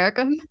Alyssa's the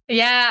American.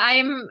 Yeah,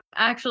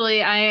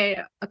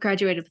 I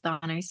graduated with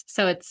honors,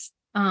 so it's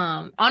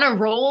honor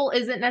roll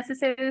isn't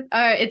necessary.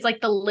 It's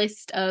like the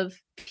list of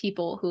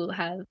people who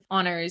have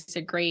honors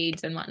or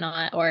grades and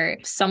whatnot, or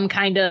some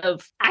kind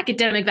of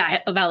academic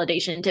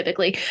validation,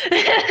 typically.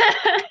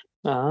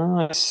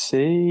 I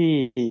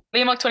see.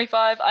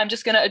 Liamog25, I'm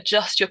just going to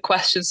adjust your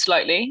question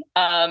slightly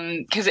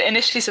because it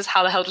initially says,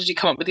 how the hell did you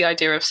come up with the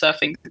idea of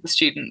surfing to the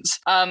students?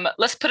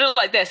 Let's put it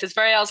like this. There's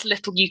very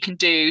little you can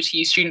do to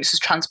use students as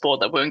transport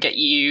that won't get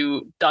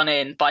you done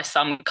in by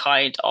some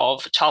kind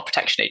of child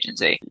protection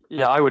agency.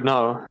 Yeah, I would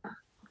know.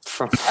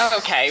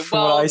 Okay,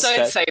 well,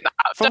 don't say that.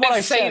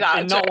 Don't say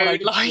that, Joe. I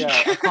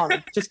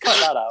can't. Just cut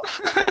that out.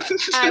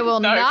 I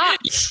will not.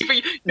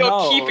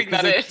 You're keeping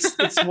that in.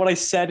 It's what I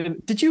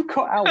said. Did you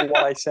cut out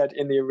what I said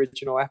in the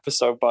original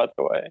episode, by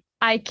the way?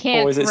 I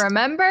can't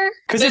remember.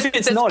 Because if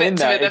it's not in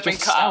there, it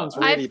just sounds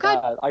really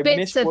bad. I've cut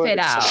bits of it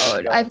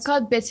out. I've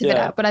cut bits of it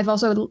out, but I've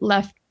also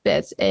left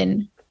bits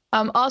in.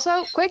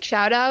 Also, quick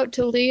shout out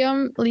to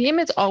Liam.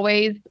 Liam is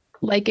always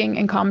liking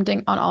and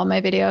commenting on all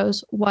my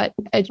videos. What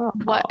a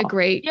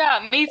great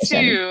me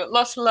too.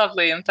 Lots of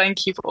lovely, and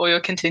thank you for all your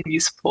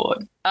continued support.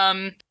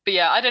 But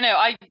yeah, I don't know.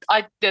 I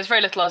there's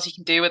very little else you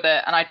can do with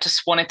it, and I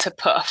just wanted to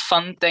put a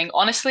fun thing.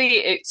 Honestly,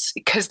 it's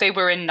because they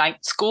were in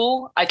night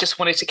school. I just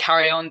wanted to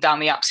carry on down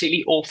the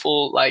absolutely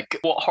awful, like,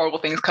 what horrible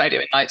things can I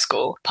do in night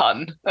school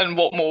pun, and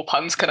what more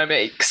puns can I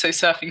make? So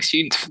surfing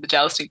students for the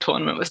Jousting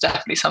tournament was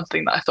definitely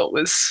something that I thought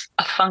was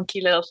a funky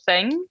little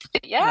thing.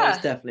 But yeah, that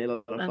was definitely a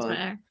lot of fun.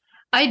 Fair.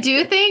 I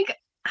do think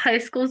high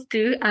schools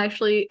do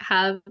actually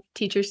have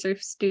teacher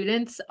surf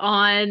students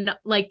on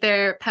like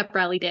their pep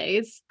rally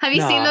days. Have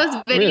you seen those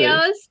videos?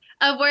 Really?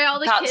 of where all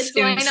the That's kids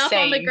line up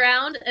on the insane.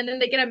 ground, and then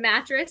they get a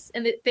mattress,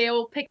 and they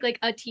will pick like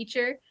a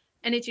teacher,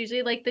 and it's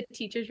usually like the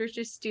teachers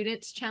versus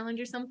students challenge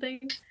or something.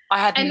 I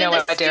had And no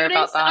then the idea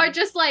about students that. are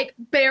just like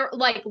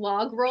like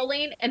log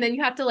rolling, and then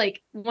you have to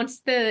like once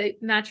the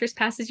mattress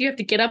passes, you have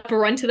to get up,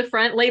 run to the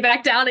front, lay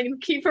back down, and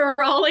keep her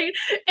rolling.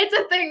 It's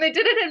a thing. They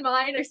did it in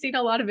mine. I've seen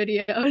a lot of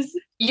videos.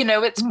 You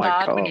know, it's Oh my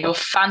bad when God. your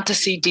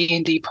fantasy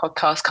D&D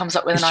podcast comes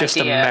up with It's an just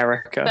idea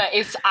America. that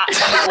is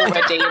actually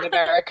already an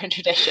American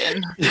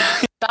tradition.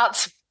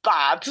 That's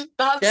bad.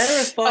 That's There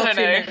are I far don't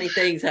too know. many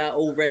things that are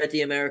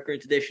already American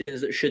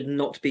traditions that should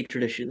not be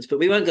traditions, but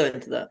we won't go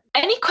into that.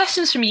 Any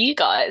questions from you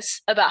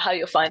guys about how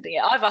you're finding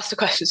it? I've asked a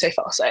question so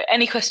far, so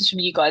any questions from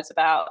you guys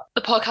about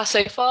the podcast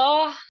so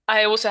far?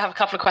 I also have a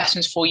couple of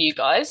questions for you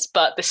guys,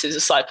 but this is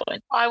a side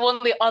point. I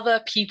want the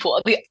other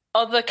people, the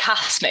other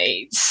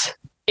castmates,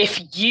 if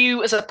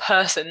you as a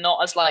person,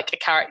 not as like a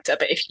character,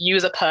 but if you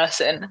as a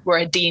person were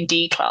a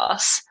D&D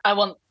class, I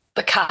want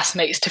the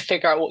castmates to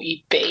figure out what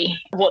you'd be.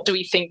 What do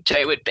we think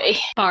Joe would be?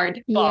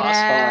 Bard.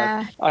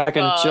 Yeah. I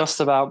can Bard. just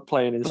about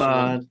play an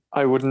instrument.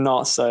 I would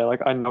not say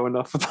like I know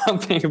enough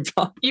about being a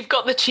bard. You've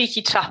got the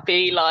cheeky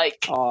chappy,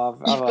 like Oh,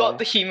 you've have got I?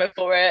 the humour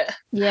for it.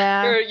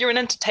 Yeah. You're an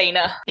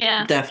entertainer.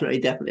 Yeah.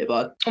 Definitely a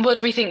bard.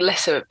 What do we think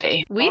Lissa would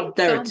be? We've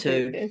there are gone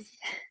through two. this.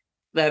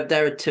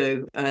 There are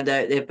two, and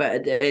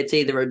it's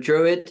either a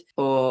druid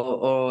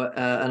or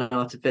an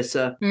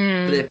artificer.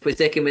 But if we're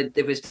sticking with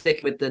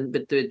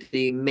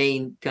the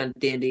main kind of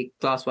D&D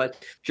class-wide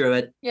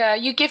druid. Yeah,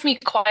 you give me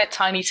quite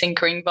tiny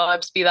tinkering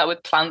vibes, be that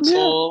with plants Yeah.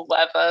 or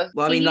whatever.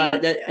 Well, I mean, like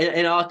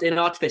in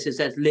artificer, it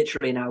says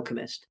literally an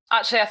alchemist.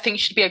 Actually, I think you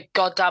should be a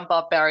goddamn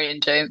barbarian,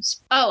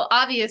 James. Oh,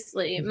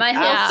 obviously. My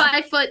whole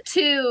Yeah.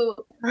 5'2"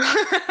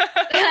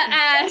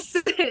 ass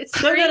Don't let her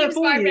screams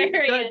fool you.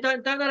 barbarian.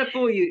 Don't let her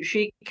fool you.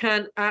 She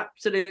can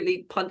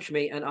absolutely punch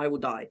me, and I will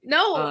die.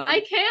 No, Um, I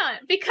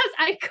can't because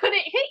I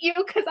couldn't hit you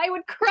because I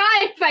would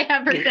cry if I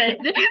ever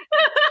did.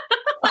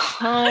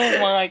 Oh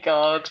my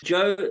god.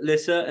 Joe,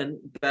 Lissa, and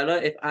Bella.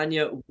 If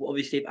Anya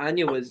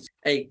was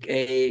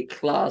a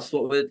class,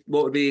 what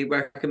would we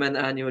recommend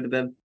that Anya would have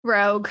been?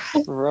 Rogue.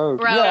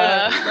 Rogue. Rogue.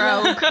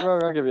 Yeah. Rogue,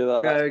 I'll give you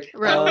that. Rogue.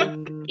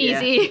 Rogue.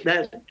 Yeah. Easy.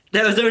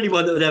 There was only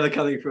one that was ever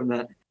coming from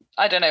that.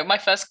 I don't know. My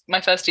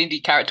first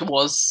D&D character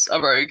was a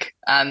rogue,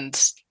 and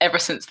ever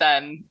since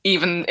then,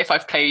 even if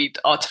I've played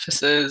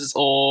artificers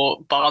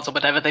or bards or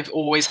whatever, they've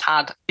always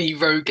had a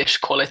roguish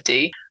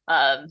quality.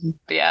 But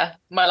yeah,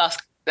 my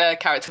last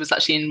character was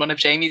actually in one of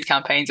Jamie's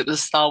campaigns. It was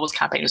a Star Wars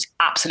campaign. It was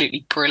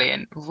absolutely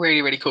brilliant.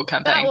 Really, really cool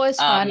campaign. That was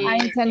fun. I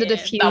intended a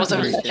yeah. few. That was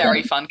a Thank you.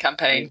 very fun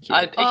campaign. Thank you.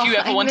 If you Oh,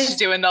 ever I wanted to missed-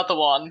 do another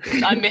one,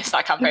 I missed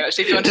that campaign.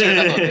 Actually, if you want to do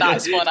another one,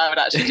 that's one I would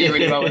actually do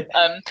really well with.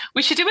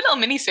 We should do a little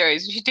mini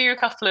series. We should do a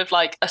couple of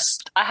I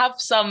have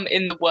some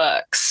in the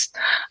works.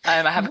 I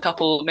have a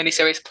couple mini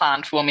series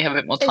planned for when we have a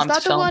bit more Is time to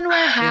that the film. one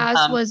where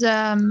Haz was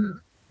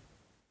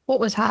what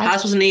was Haz?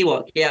 Haz was an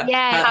Ewok. Yeah.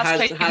 Yeah. Has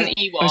played Haz- an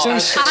Ewok. Was there a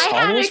Haz- Star I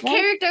had a Wars one?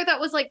 character that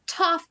was like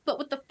tough, but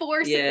with the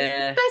force. It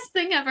Yeah. was the best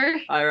thing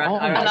ever. I Oh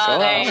my And god,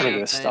 I- I'm gonna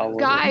do a Star Wars.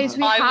 Guys,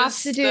 we I have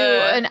was to do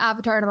the- an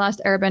Avatar: The Last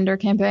Airbender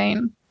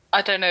campaign.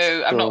 I don't know.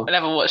 Sure. I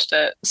never watched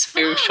it.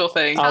 So sure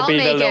thing. I'll I'll be the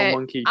make little it.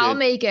 monkey I'll dude.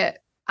 make it.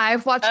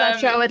 I've watched that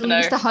show at no.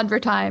 least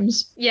 100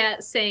 times. Yeah,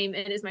 same.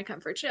 It is my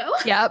comfort show.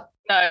 Yep.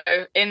 No,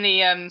 in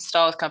the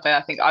Star Wars campaign,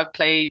 I think I've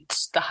played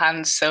the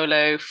Han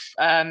Solo.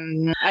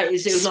 It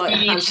was not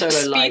Han Solo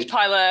speed light.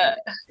 pilot.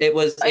 It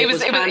was It Han was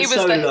the-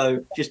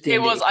 Solo. Just It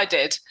was. I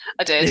did.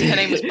 Her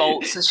name was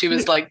Bolts, and she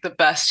was like the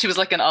best. She was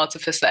like an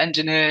artificer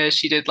engineer.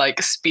 She did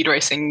like speed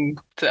racing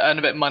to earn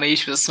a bit of money.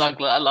 She was a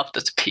smuggler. I loved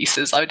her to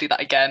pieces. I would do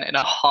that again in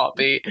a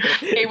heartbeat.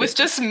 It was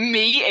just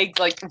me. It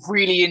like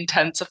really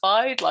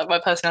intensified. Like my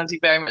personality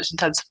very much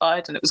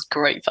intensified, and it was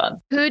great fun.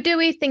 Who do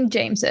we think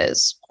James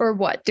is? Or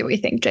what do we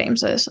think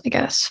James is, I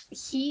guess?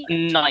 He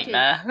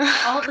Nightmare.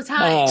 all the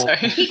time. Oh. Sorry.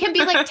 He can be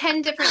like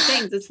 10 different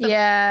things. It's the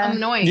Yeah.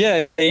 annoying.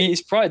 Yeah,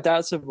 he's quite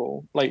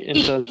adaptable. Like in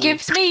He terms of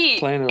gives me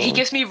playing he role.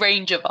 gives me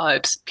Ranger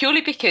vibes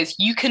purely because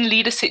you can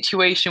lead a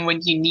situation when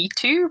you need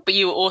to, but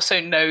you also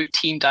know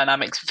team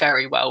dynamics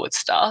very well with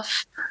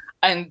stuff,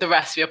 and the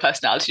rest of your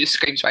personality just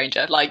screams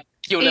Ranger, like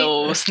your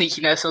little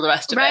sneakiness or the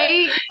rest of it.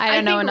 Right? I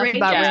don't know think enough Ranger's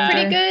about Yeah.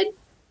 pretty Ranger. good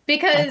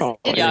because Oh,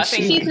 yeah, I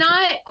think- he's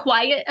not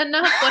quiet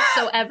enough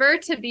whatsoever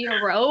to be a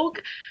rogue.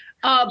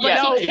 But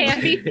Yeah. he can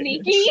be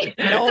sneaky.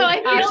 No, so I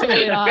feel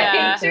absolutely like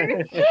not.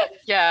 Ranger.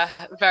 Yeah,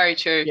 very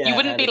true. Yeah, you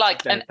wouldn't be that's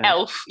like very an fair.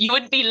 elf. You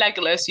wouldn't be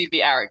Legolas. You'd be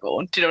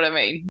Aragorn. Do you know what I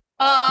mean?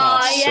 Oh,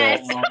 sick.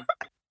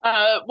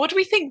 yes. What do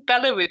we think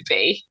Bella would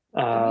be?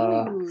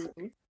 Ooh.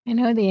 I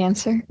know the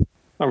answer.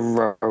 a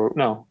rogue.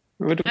 No,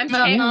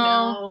 I'm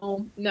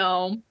No.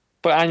 no.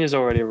 but Anya's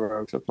already a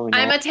rogue, so probably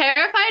not. I'm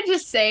terrified to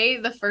say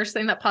the first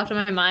thing that popped in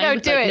my mind. No,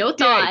 with, do like, it. No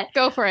do thought. it.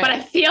 Go for it. But I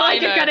feel I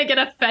like you're know. gonna get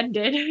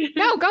offended.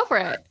 No, go for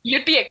it.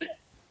 You'd be a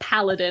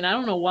Paladin. I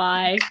don't know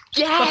why.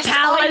 yes,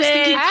 Paladin.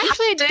 I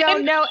actually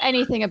don't know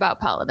anything about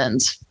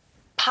paladins.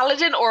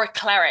 paladin or a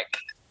cleric.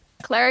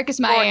 Cleric is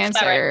my Or answer.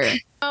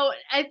 cleric. Oh,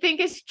 I think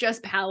it's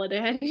just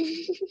Paladin.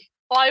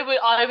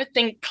 I would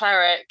think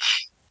cleric.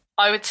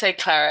 I would say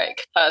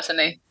cleric,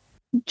 personally.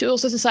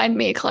 Jules has assigned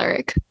me a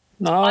cleric.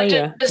 Oh, I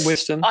yeah. just,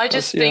 Wisdom. I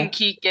just think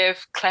you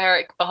give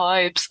cleric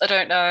vibes. I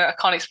don't know. I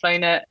can't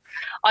explain it.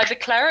 Either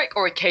cleric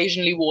or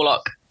occasionally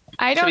warlock.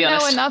 I don't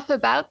know enough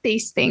about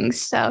these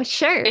things, so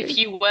sure. If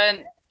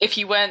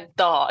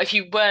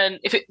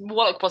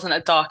warlock wasn't a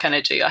dark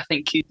energy, I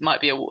think you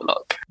might be a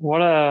warlock.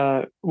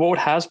 What would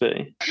Haz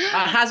be?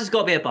 Haz has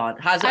got to be a bard.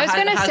 I was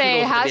gonna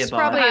say Haz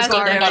probably a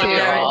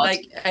bard.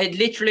 Like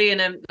literally in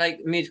a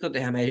musical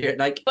theater,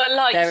 like. But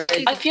like,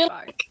 I feel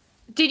like.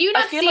 Did you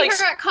not see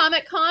her at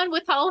Comic-Con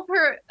with all of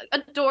her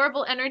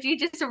adorable energy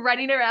just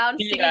running around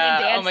singing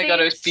and dancing? Oh my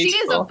god, it was beautiful.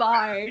 She is a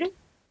bard.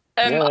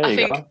 I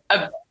think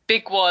a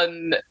big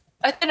one.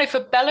 I don't know, for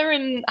Bella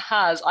and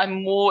Haz,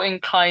 I'm more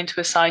inclined to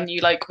assign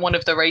you like one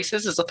of the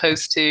races as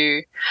opposed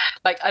to,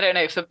 like, I don't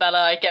know, for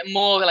Bella, I get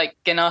more like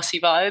Genasi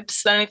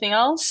vibes than anything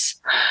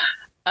else.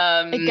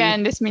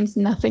 Again, this means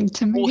nothing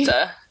to me.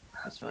 Water.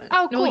 That's fine.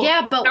 Oh, cool. Oh,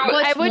 yeah, but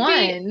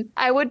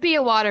I would be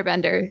a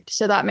waterbender,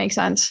 so that makes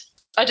sense.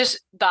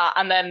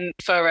 And then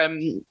for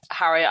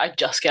Harry, I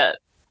just get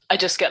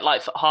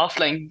Lightfoot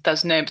Halfling.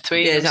 There's no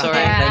between. Yeah, sorry.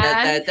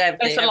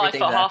 It's a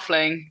Lightfoot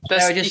Halfling.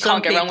 You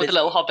can't get wrong with the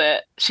little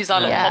hobbit. She's our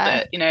little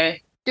hobbit, you know.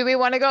 Do we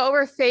want to go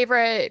over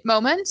favorite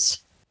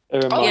moments?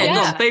 Favorite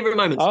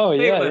moments. Oh,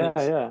 favorite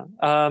yeah.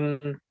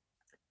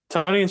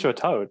 Turning into a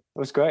toad. It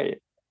was great.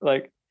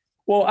 Like,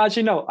 well,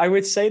 actually, no, I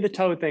would say the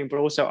toad thing, but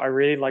also I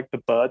really like the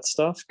bird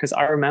stuff because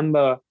I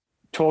remember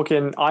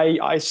talking,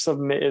 I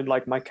submitted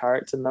like my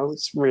character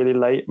notes really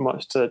late,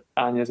 much to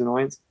Anya's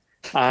annoyance.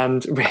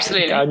 And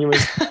Anya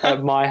was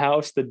at my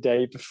house the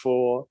day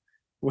before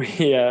we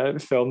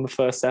filmed the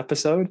first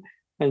episode,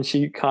 and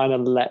she kind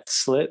of let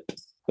slip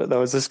that there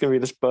was going to be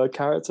this bird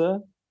character.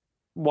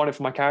 One of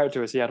my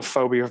characters, he had a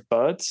phobia of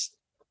birds,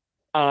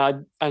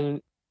 and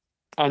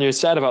Anya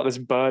said about this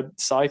bird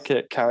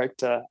psychic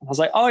character. I was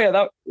like, oh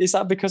yeah, is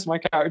that because my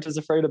character's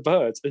afraid of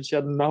birds? And she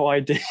had no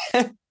idea.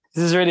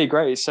 This is really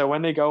great. So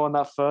when they go on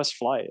that first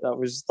flight, that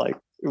was like,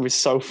 it was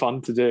so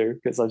fun to do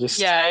because I just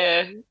you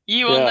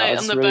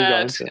on the really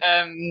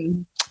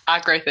bird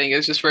aggro thing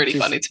is just really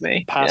funny to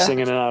me. Passing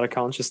in and out of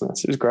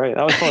consciousness. It was great.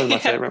 That was probably my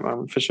favorite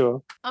moment for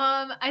sure.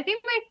 I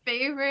think my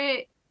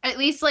favorite, at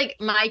least like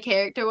my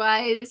character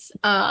wise,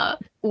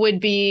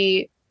 would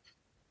be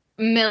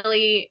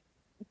Millie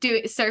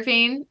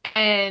surfing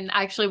and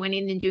actually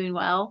winning and doing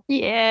well.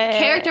 Yeah.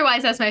 Character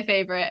wise, that's my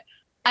favorite.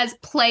 As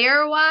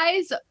player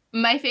wise,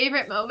 my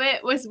favorite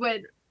moment was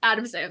when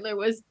Adam Sandler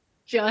was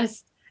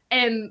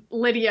and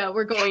Lydia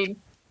were going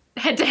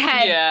head to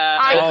head. Yeah.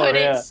 I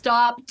couldn't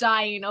stop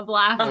dying of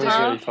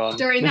laughter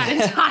during that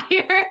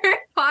entire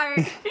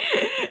part.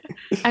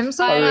 I'm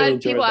so glad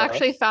people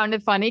actually found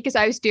it funny because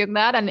I was doing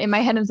that and in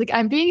my head I was like,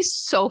 I'm being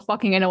so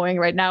fucking annoying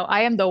right now.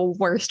 I am the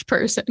worst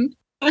person.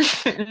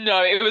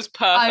 No, it was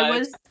perfect. I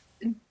was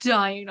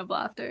dying of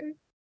laughter.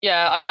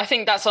 Yeah, I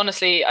think that's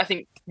honestly,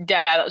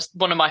 that was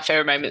one of my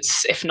favorite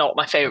moments, if not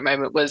my favorite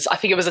moment I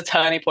think it was a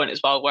turning point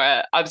as well,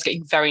 where I was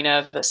getting very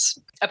nervous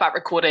about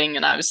recording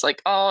and I was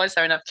like, oh, is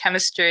there enough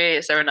chemistry?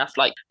 Is there enough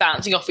like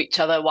bouncing off each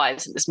other? Why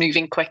isn't this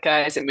moving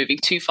quicker? Is it moving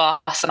too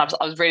fast? And I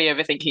was really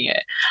overthinking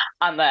it.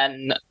 And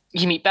then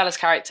you meet Bella's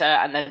character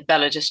and then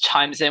Bella just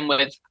chimes in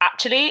with,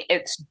 actually,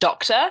 it's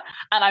Doctor.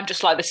 And I'm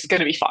just like, this is going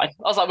to be fine.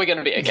 I was like, we're going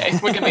to be okay.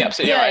 We're going to be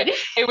absolutely all right.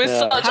 It was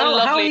such a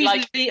lovely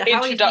introduction.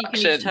 How easy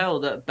can you tell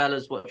that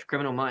Bella's watched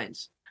Criminal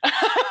Minds?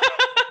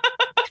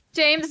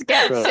 James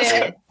gets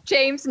it.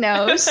 James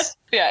knows.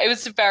 Yeah, it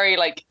was very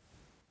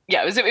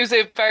it was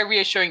a very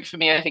reassuring for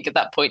me, I think, at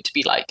that point to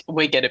be like,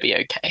 we're going to be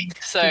okay.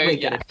 So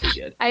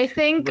I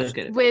think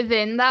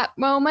within that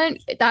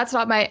moment, that's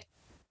not my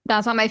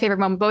favorite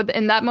moment, but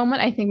in that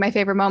moment, I think my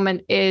favorite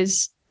moment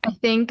is, I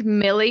think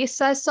Millie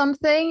says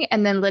something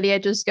and then Lydia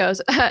just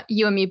goes,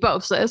 you and me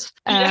both, sis.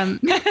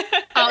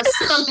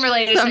 Something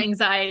related to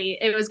anxiety.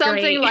 It was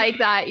something great. like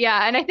that.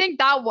 Yeah. And I think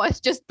that was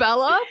just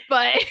Bella,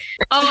 but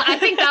I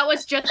think that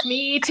was just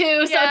me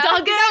too. So it's all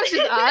good. That was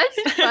just us.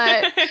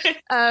 But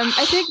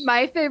I think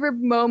my favorite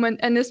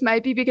moment, and this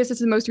might be because it's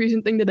the most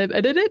recent thing that I've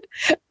edited,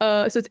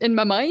 so it's in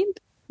my mind.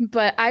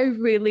 But I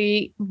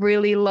really,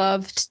 really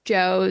loved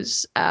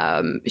Joe's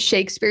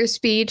Shakespeare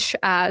speech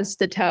as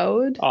the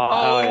Toad.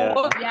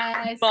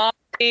 Yes.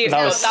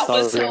 That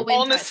was so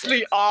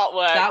honestly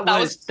artwork. That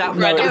was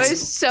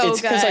so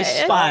it's good. Because I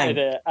spotted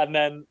it, and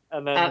then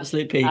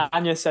absolute peak.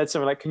 Anya said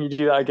something like, "Can you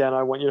do that again?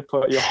 I want you to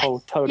put your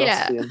whole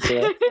Toadosity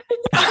into it."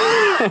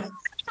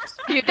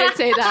 You did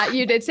say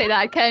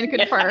that. Can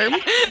confirm.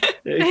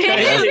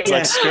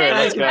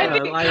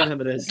 I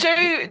remember this.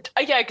 Joe,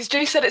 because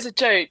Joe said it's a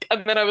joke,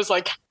 and then I was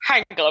like,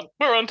 hang on,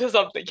 we're onto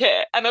something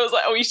here. And I was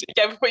like, oh, you should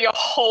put your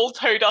whole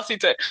Toadosity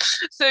into it.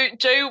 So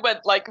Joe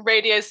went like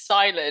radio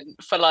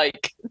silent for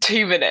like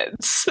 2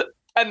 minutes,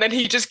 and then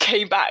he just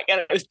came back and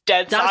it was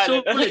dead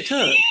silent. That's all it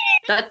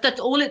took. That's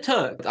all it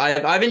took.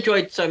 I've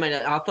enjoyed so many.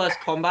 Our first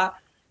combat,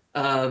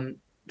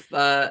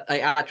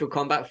 like actual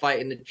combat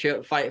fighting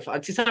the fighting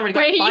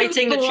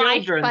the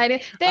children.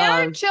 They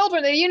aren't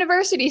children. They're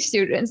university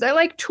students. They're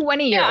like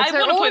 20 years. Yeah, I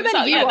they're want to older point this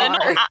than out. you Yeah,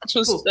 they're are. not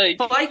actual. Like,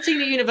 Fighting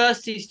the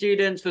university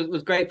students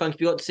was great fun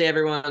because you got to see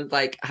everyone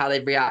like how they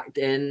react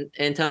in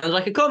terms of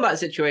like a combat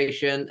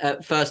situation.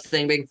 First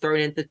thing being thrown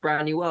into this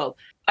brand new world.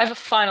 I have a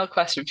final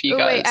question for you Oh,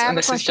 guys. wait, I have and a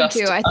this question is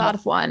just, too. I thought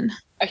of one.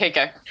 Okay,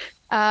 go.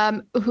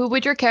 Who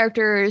would your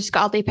character's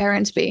godly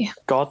parents be?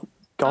 Godly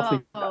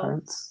Oh.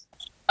 parents.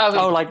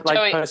 Oh, Like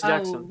Joey- Percy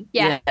Jackson.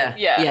 Yeah.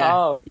 Yeah.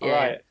 Oh, Yeah.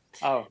 right.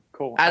 Oh,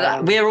 cool.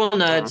 We're all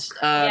nerds.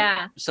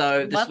 Yeah.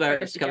 So this Love is where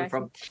Percy it's coming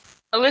from.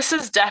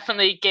 Alyssa's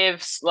definitely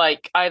gives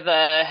like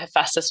either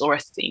Hephaestus or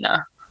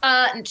Athena.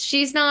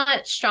 She's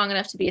not strong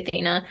enough to be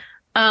Athena.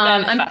 Then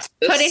I'm Hephaestus.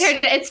 putting her.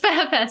 It's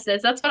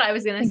Hephaestus. That's what I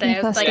was gonna say.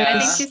 I was like, I think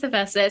Hephaestus. she's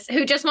Hephaestus,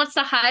 who just wants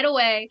to hide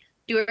away,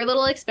 do her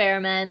little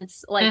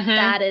experiments. Like Mhm.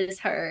 that is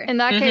her. In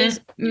that Mhm. case,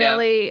 Yeah.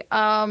 Millie,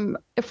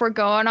 if we're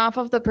going off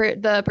of the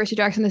Percy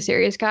Jackson the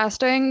series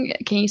casting,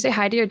 can you say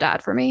hi to your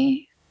dad for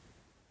me?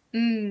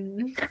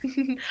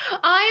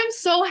 I am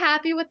so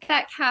happy with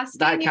that casting.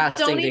 That You don't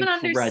casting's even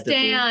incredible.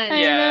 understand.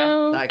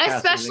 Yeah. That casting's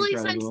Especially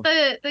since incredible.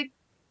 the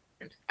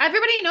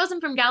everybody knows him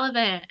from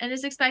Gallivant and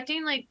is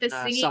expecting like the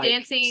singing, Psych.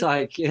 dancing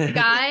Psych.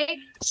 guy.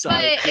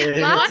 Psych.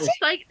 But watch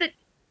like the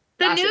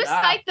That's new it.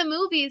 Psych the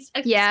movies,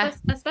 Yeah.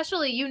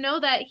 especially you know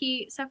that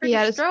he suffered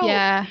Yeah, a stroke.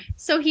 yeah.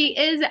 So he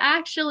is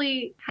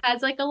actually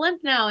has like a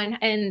limp now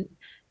and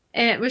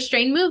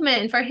restrained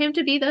movement. And for him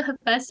to be the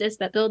Hephaestus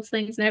that builds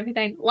things and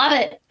everything, love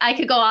it. I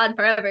could go on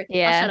forever.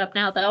 Yeah. I'll shut up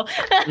now though.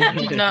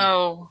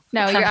 No.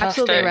 No, you're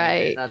absolutely Fantastic.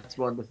 right. That's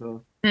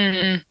wonderful.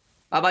 Mm.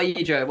 How about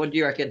you, Joe? What do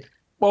you reckon?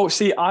 Well,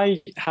 see,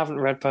 I haven't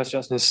read Percy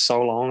Jackson in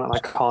so long, and I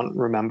can't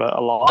remember a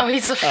lot. Oh,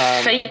 he's a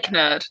fake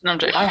nerd. No, I'm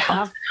joking. I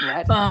have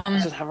read. I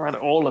just haven't read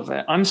all of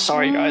it. I'm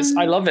sorry, guys.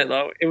 I love it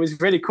though. It was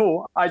really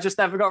cool. I just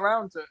never got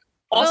around to it.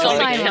 Also, Well,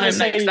 we I kill know. him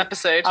next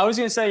episode. I was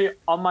going to say,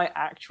 on my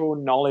actual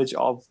knowledge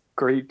of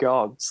Greek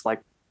gods,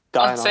 like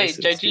I'd say Dionysus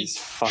Joji. is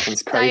fucking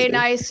crazy.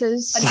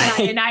 Dionysus.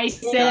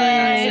 Dionysus.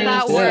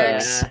 That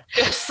works.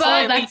 Just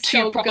slightly that's too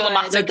so good.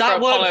 problematic So for that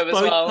Apollo works as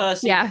both well.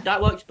 Percy. Yeah.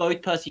 That works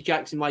both Percy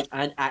Jackson wise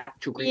and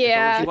actual Greek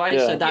Yeah. mythology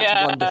wise. Yeah. So that's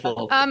Yeah. wonderful.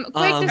 Quick Um,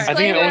 I think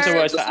it also disclaimer.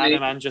 works for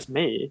Adam and just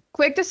me.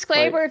 Quick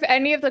disclaimer: if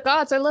any of the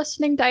gods are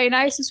listening,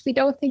 Dionysus, we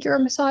don't think you're a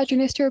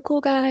misogynist. You're a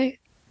cool guy.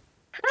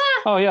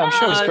 Oh yeah, I'm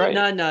sure it's great.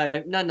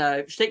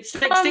 No. Stick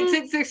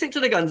to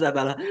the guns there,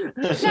 Bella.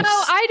 No,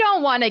 I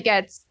don't want to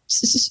get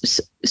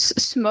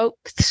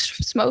smoked.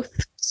 Cool.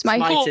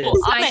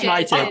 I'm a,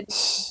 Smited.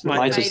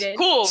 Smited.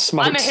 cool. I'm a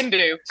Smokes.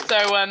 Hindu,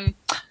 so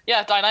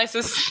yeah,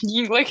 Dionysus,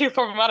 you look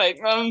problematic.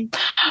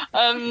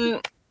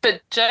 But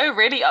Joe,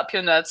 really up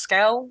your nerd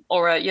scale,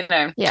 or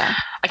Yeah.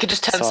 I could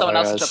just turn Sorry, someone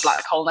else into a guys.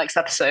 black hole next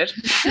episode.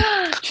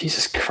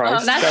 Jesus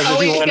Christ. That's Guys, if you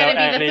always wanna gonna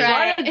know be the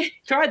any- threat.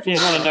 Tried. If you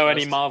want to know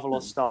any Marvel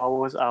or Star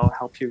Wars, I'll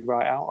help you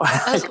right out.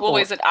 That's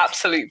always an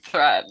absolute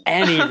threat.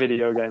 Any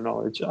video game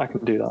knowledge, I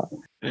can do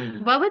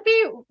that. What would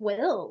be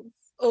Will's?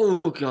 Oh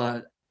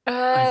god.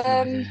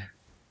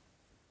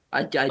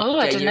 I don't know.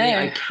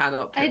 I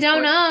cannot. I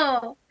don't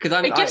know.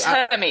 Because It gives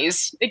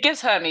Hermes. It gives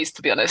Hermes,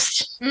 to be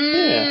honest.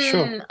 Yeah,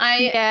 sure.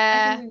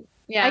 Yeah.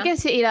 I can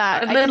see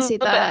that. A I can little see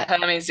bit that.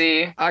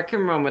 Hermesy. I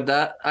can run with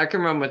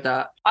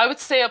that. I would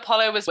say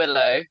Apollo was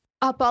Willow.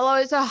 Apollo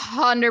is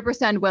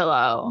 100%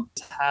 Willow.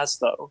 Has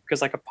though,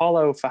 because like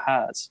Apollo for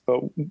has, but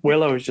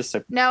Willow is just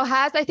a No,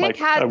 Has I think Like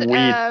Has a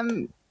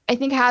weed. I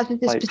think Has with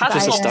this Like, Has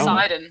Just a a stone.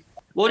 Poseidon.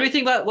 What do you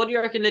think about? What do you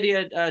reckon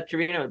Lydia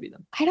Trevino would be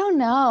then? I don't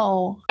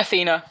know.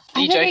 Athena. Are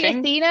I'm you thinking joking?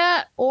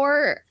 Athena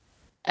or,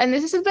 and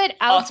this is a bit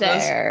out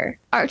Artemis. there.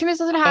 Artemis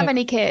doesn't have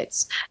any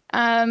kids.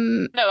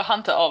 No,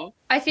 Hunter of.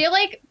 I feel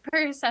like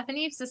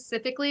Persephone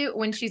specifically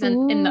when she's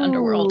in the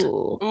underworld.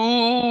 Ooh.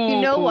 Ooh. You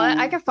know what?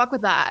 I can fuck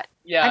with that.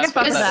 Yeah, I can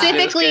fuck with that.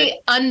 Specifically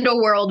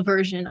underworld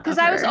version. Because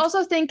I was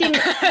also thinking,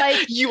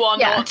 like, you are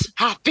yeah. not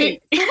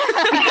happy. no,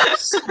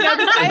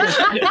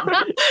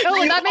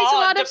 that makes a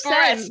lot of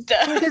sense.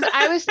 Because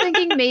I was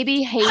thinking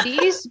maybe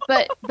Hades,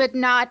 but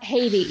not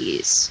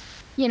Hades.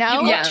 You know?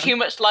 You've Yeah. got too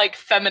much like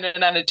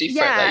feminine energy for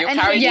Yeah, it. Though. Your and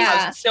character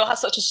Hades- still has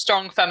such a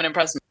strong feminine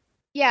presence.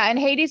 Yeah, and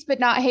Hades, but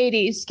not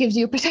Hades, gives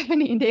you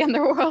Persephone in the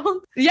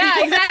underworld. Yeah,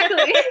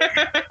 exactly.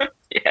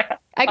 Yeah.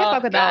 I can Oh,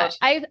 fuck with God.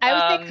 that. I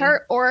would think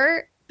her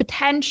or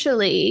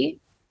potentially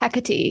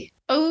Hecate.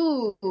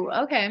 Oh,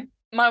 okay.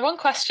 My one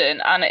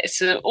question, and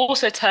it's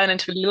also turned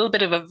into a little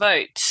bit of a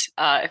vote.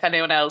 If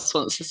anyone else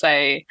wants to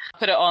say,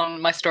 put it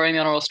on my story in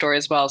the honorable story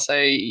as well. So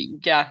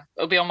yeah,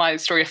 it'll be on my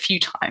story a few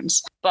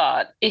times.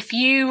 But if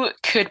you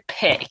could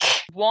pick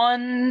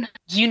one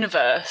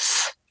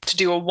universe to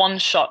do a one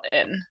shot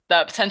in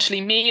that potentially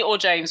me or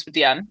James would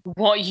DM,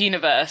 what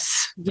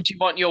universe would you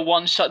want your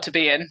one shot to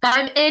be in?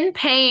 I'm in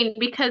pain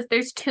because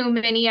there's too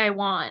many I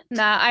want.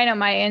 Nah, I know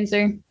my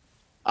answer.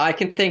 I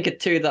can think of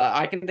two.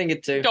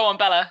 Go on,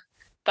 Bella.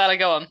 Bella,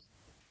 go on.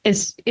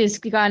 Is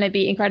gonna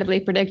be incredibly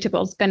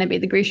predictable. It's gonna be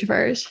the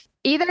Grishaverse.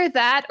 Either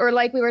that or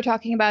like we were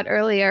talking about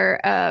earlier,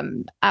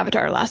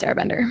 Avatar: Last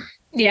Airbender.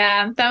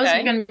 Yeah, that was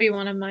Okay. going to be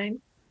one of mine.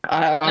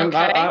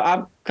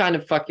 I'm kind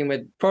of fucking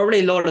with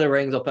probably Lord of the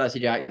Rings or Percy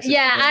Jackson.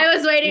 Yeah, I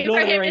was waiting Lord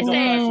for of the him to Rings or say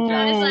Percy it.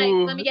 I was Jackson. like,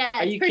 let me guess.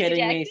 Are you Percy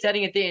kidding me? Jackson?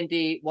 Setting a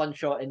D&D one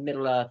shot in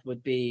Middle Earth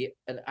would be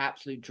an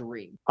absolute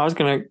dream. I was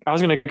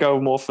gonna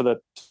go more for the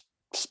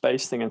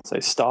space thing and say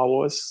Star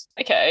Wars.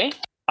 Okay.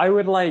 I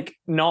would like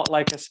not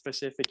like a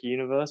specific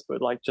universe,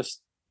 but like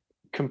just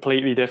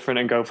completely different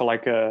and go for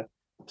like a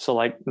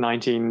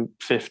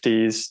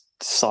 1950s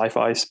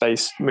sci-fi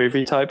space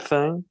movie type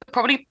thing.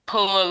 Probably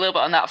pull a little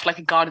bit on that for like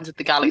a Guardians of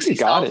the Galaxy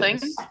style thing.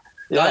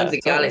 Guardians of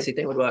the Galaxy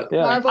thing would work.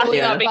 Yeah. I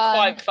think that'd be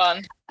quite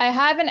fun. I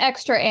have an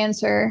extra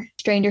answer.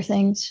 Stranger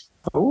Things.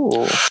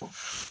 Ooh.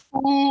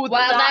 Ooh,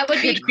 that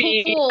would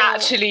be cool.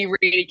 Actually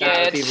really good.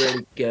 That would be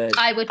really good.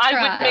 I would try.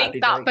 I would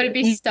make that, but it'd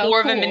be so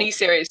more cool. of a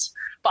mini-series.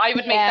 But I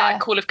would make that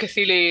Call of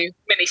Cthulhu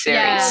miniseries.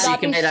 Yeah, you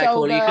can make that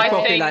cool. You could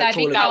probably like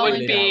Call of that Cthulhu.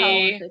 would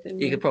be.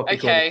 You could probably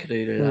Call of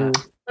Cthulhu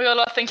that. We got a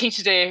lot of thinking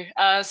to do.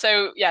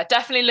 So yeah,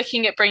 definitely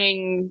looking at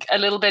bringing a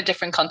little bit of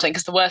different content,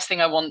 because the worst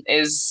thing I want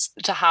is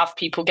to have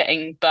people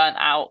getting burnt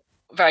out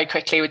very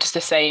quickly with just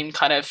the same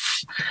kind of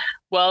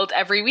world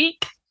every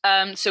week.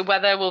 So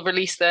whether we'll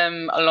release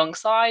them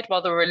alongside,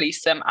 whether we'll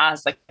release them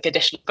as like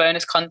additional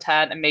bonus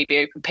content and maybe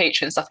open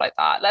Patreon, stuff like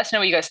that. Let us know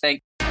what you guys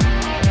think.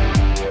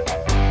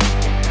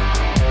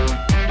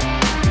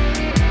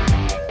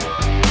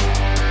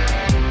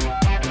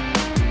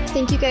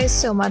 Thank you guys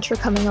so much for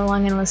coming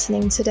along and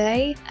listening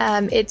today.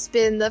 It's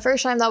been the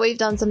first time that we've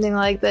done something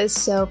like this,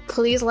 so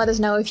please let us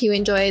know if you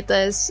enjoyed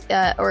this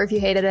or if you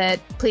hated it.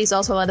 Please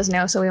also let us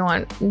know so we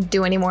won't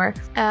do any more.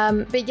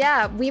 But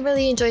yeah, we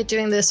really enjoyed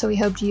doing this, so we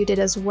hope you did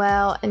as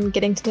well, and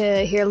getting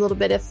to hear a little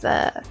bit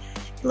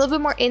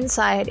more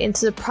insight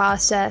into the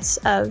process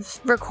of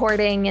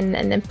recording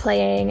and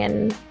playing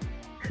and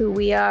who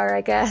we are,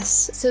 I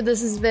guess. So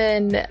this has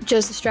been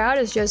Joseph Stroud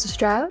as Joseph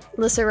Stroud,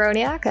 Lissa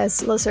Roniak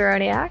as Lissa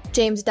Roniak,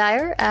 James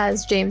Dyer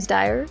as James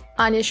Dyer,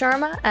 Anya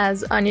Sharma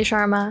as Anya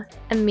Sharma,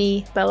 and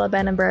me, Bella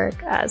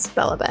Bannenberg, as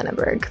Bella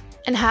Bannenberg.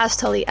 And Has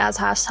Tully as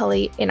Has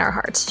Tully in our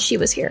hearts. She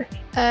was here.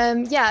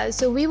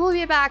 So we will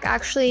be back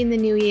actually in the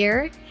new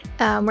year.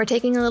 We're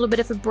taking a little bit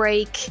of a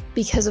break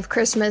because of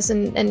Christmas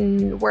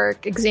and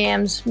work,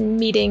 exams,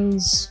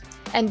 meetings,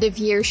 end of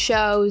year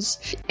shows.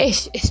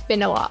 It's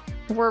been a lot.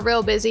 We're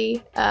real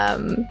busy,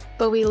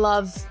 but we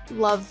love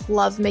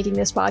making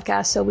this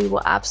podcast, so we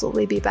will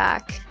absolutely be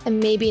back. And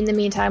maybe in the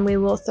meantime, we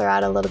will throw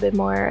out a little bit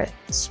more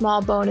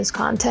small bonus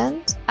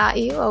content at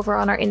you over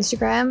on our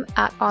Instagram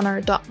at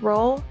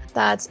honor.roll.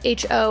 That's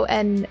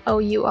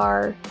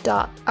HONOUR.ROLL.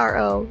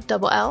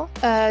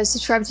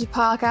 Subscribe to the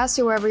podcast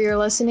or wherever you're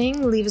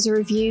listening. Leave us a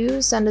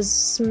review, send us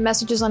some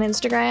messages on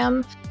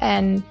Instagram,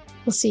 and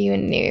we'll see you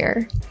in the new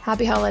year.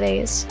 Happy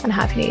holidays and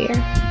Happy New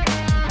Year.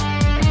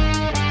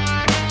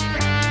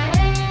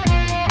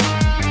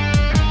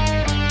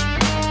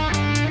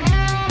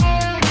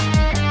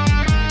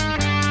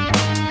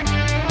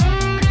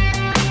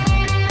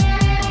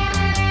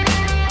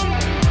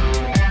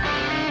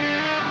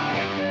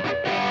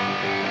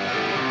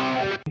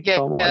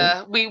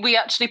 Yeah, we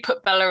actually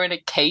put Bella in a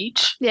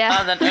cage.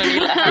 Yeah. And then only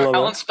let her out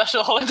on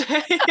special holidays.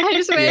 I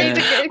just waited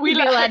to we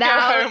let her go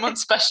out. home on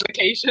special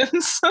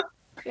occasions.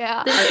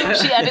 Yeah.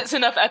 She edits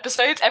enough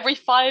episodes. Every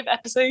 5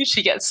 episodes,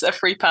 she gets a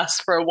free pass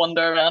for a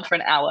wander around for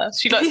an hour.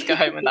 She likes to go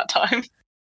home in that time.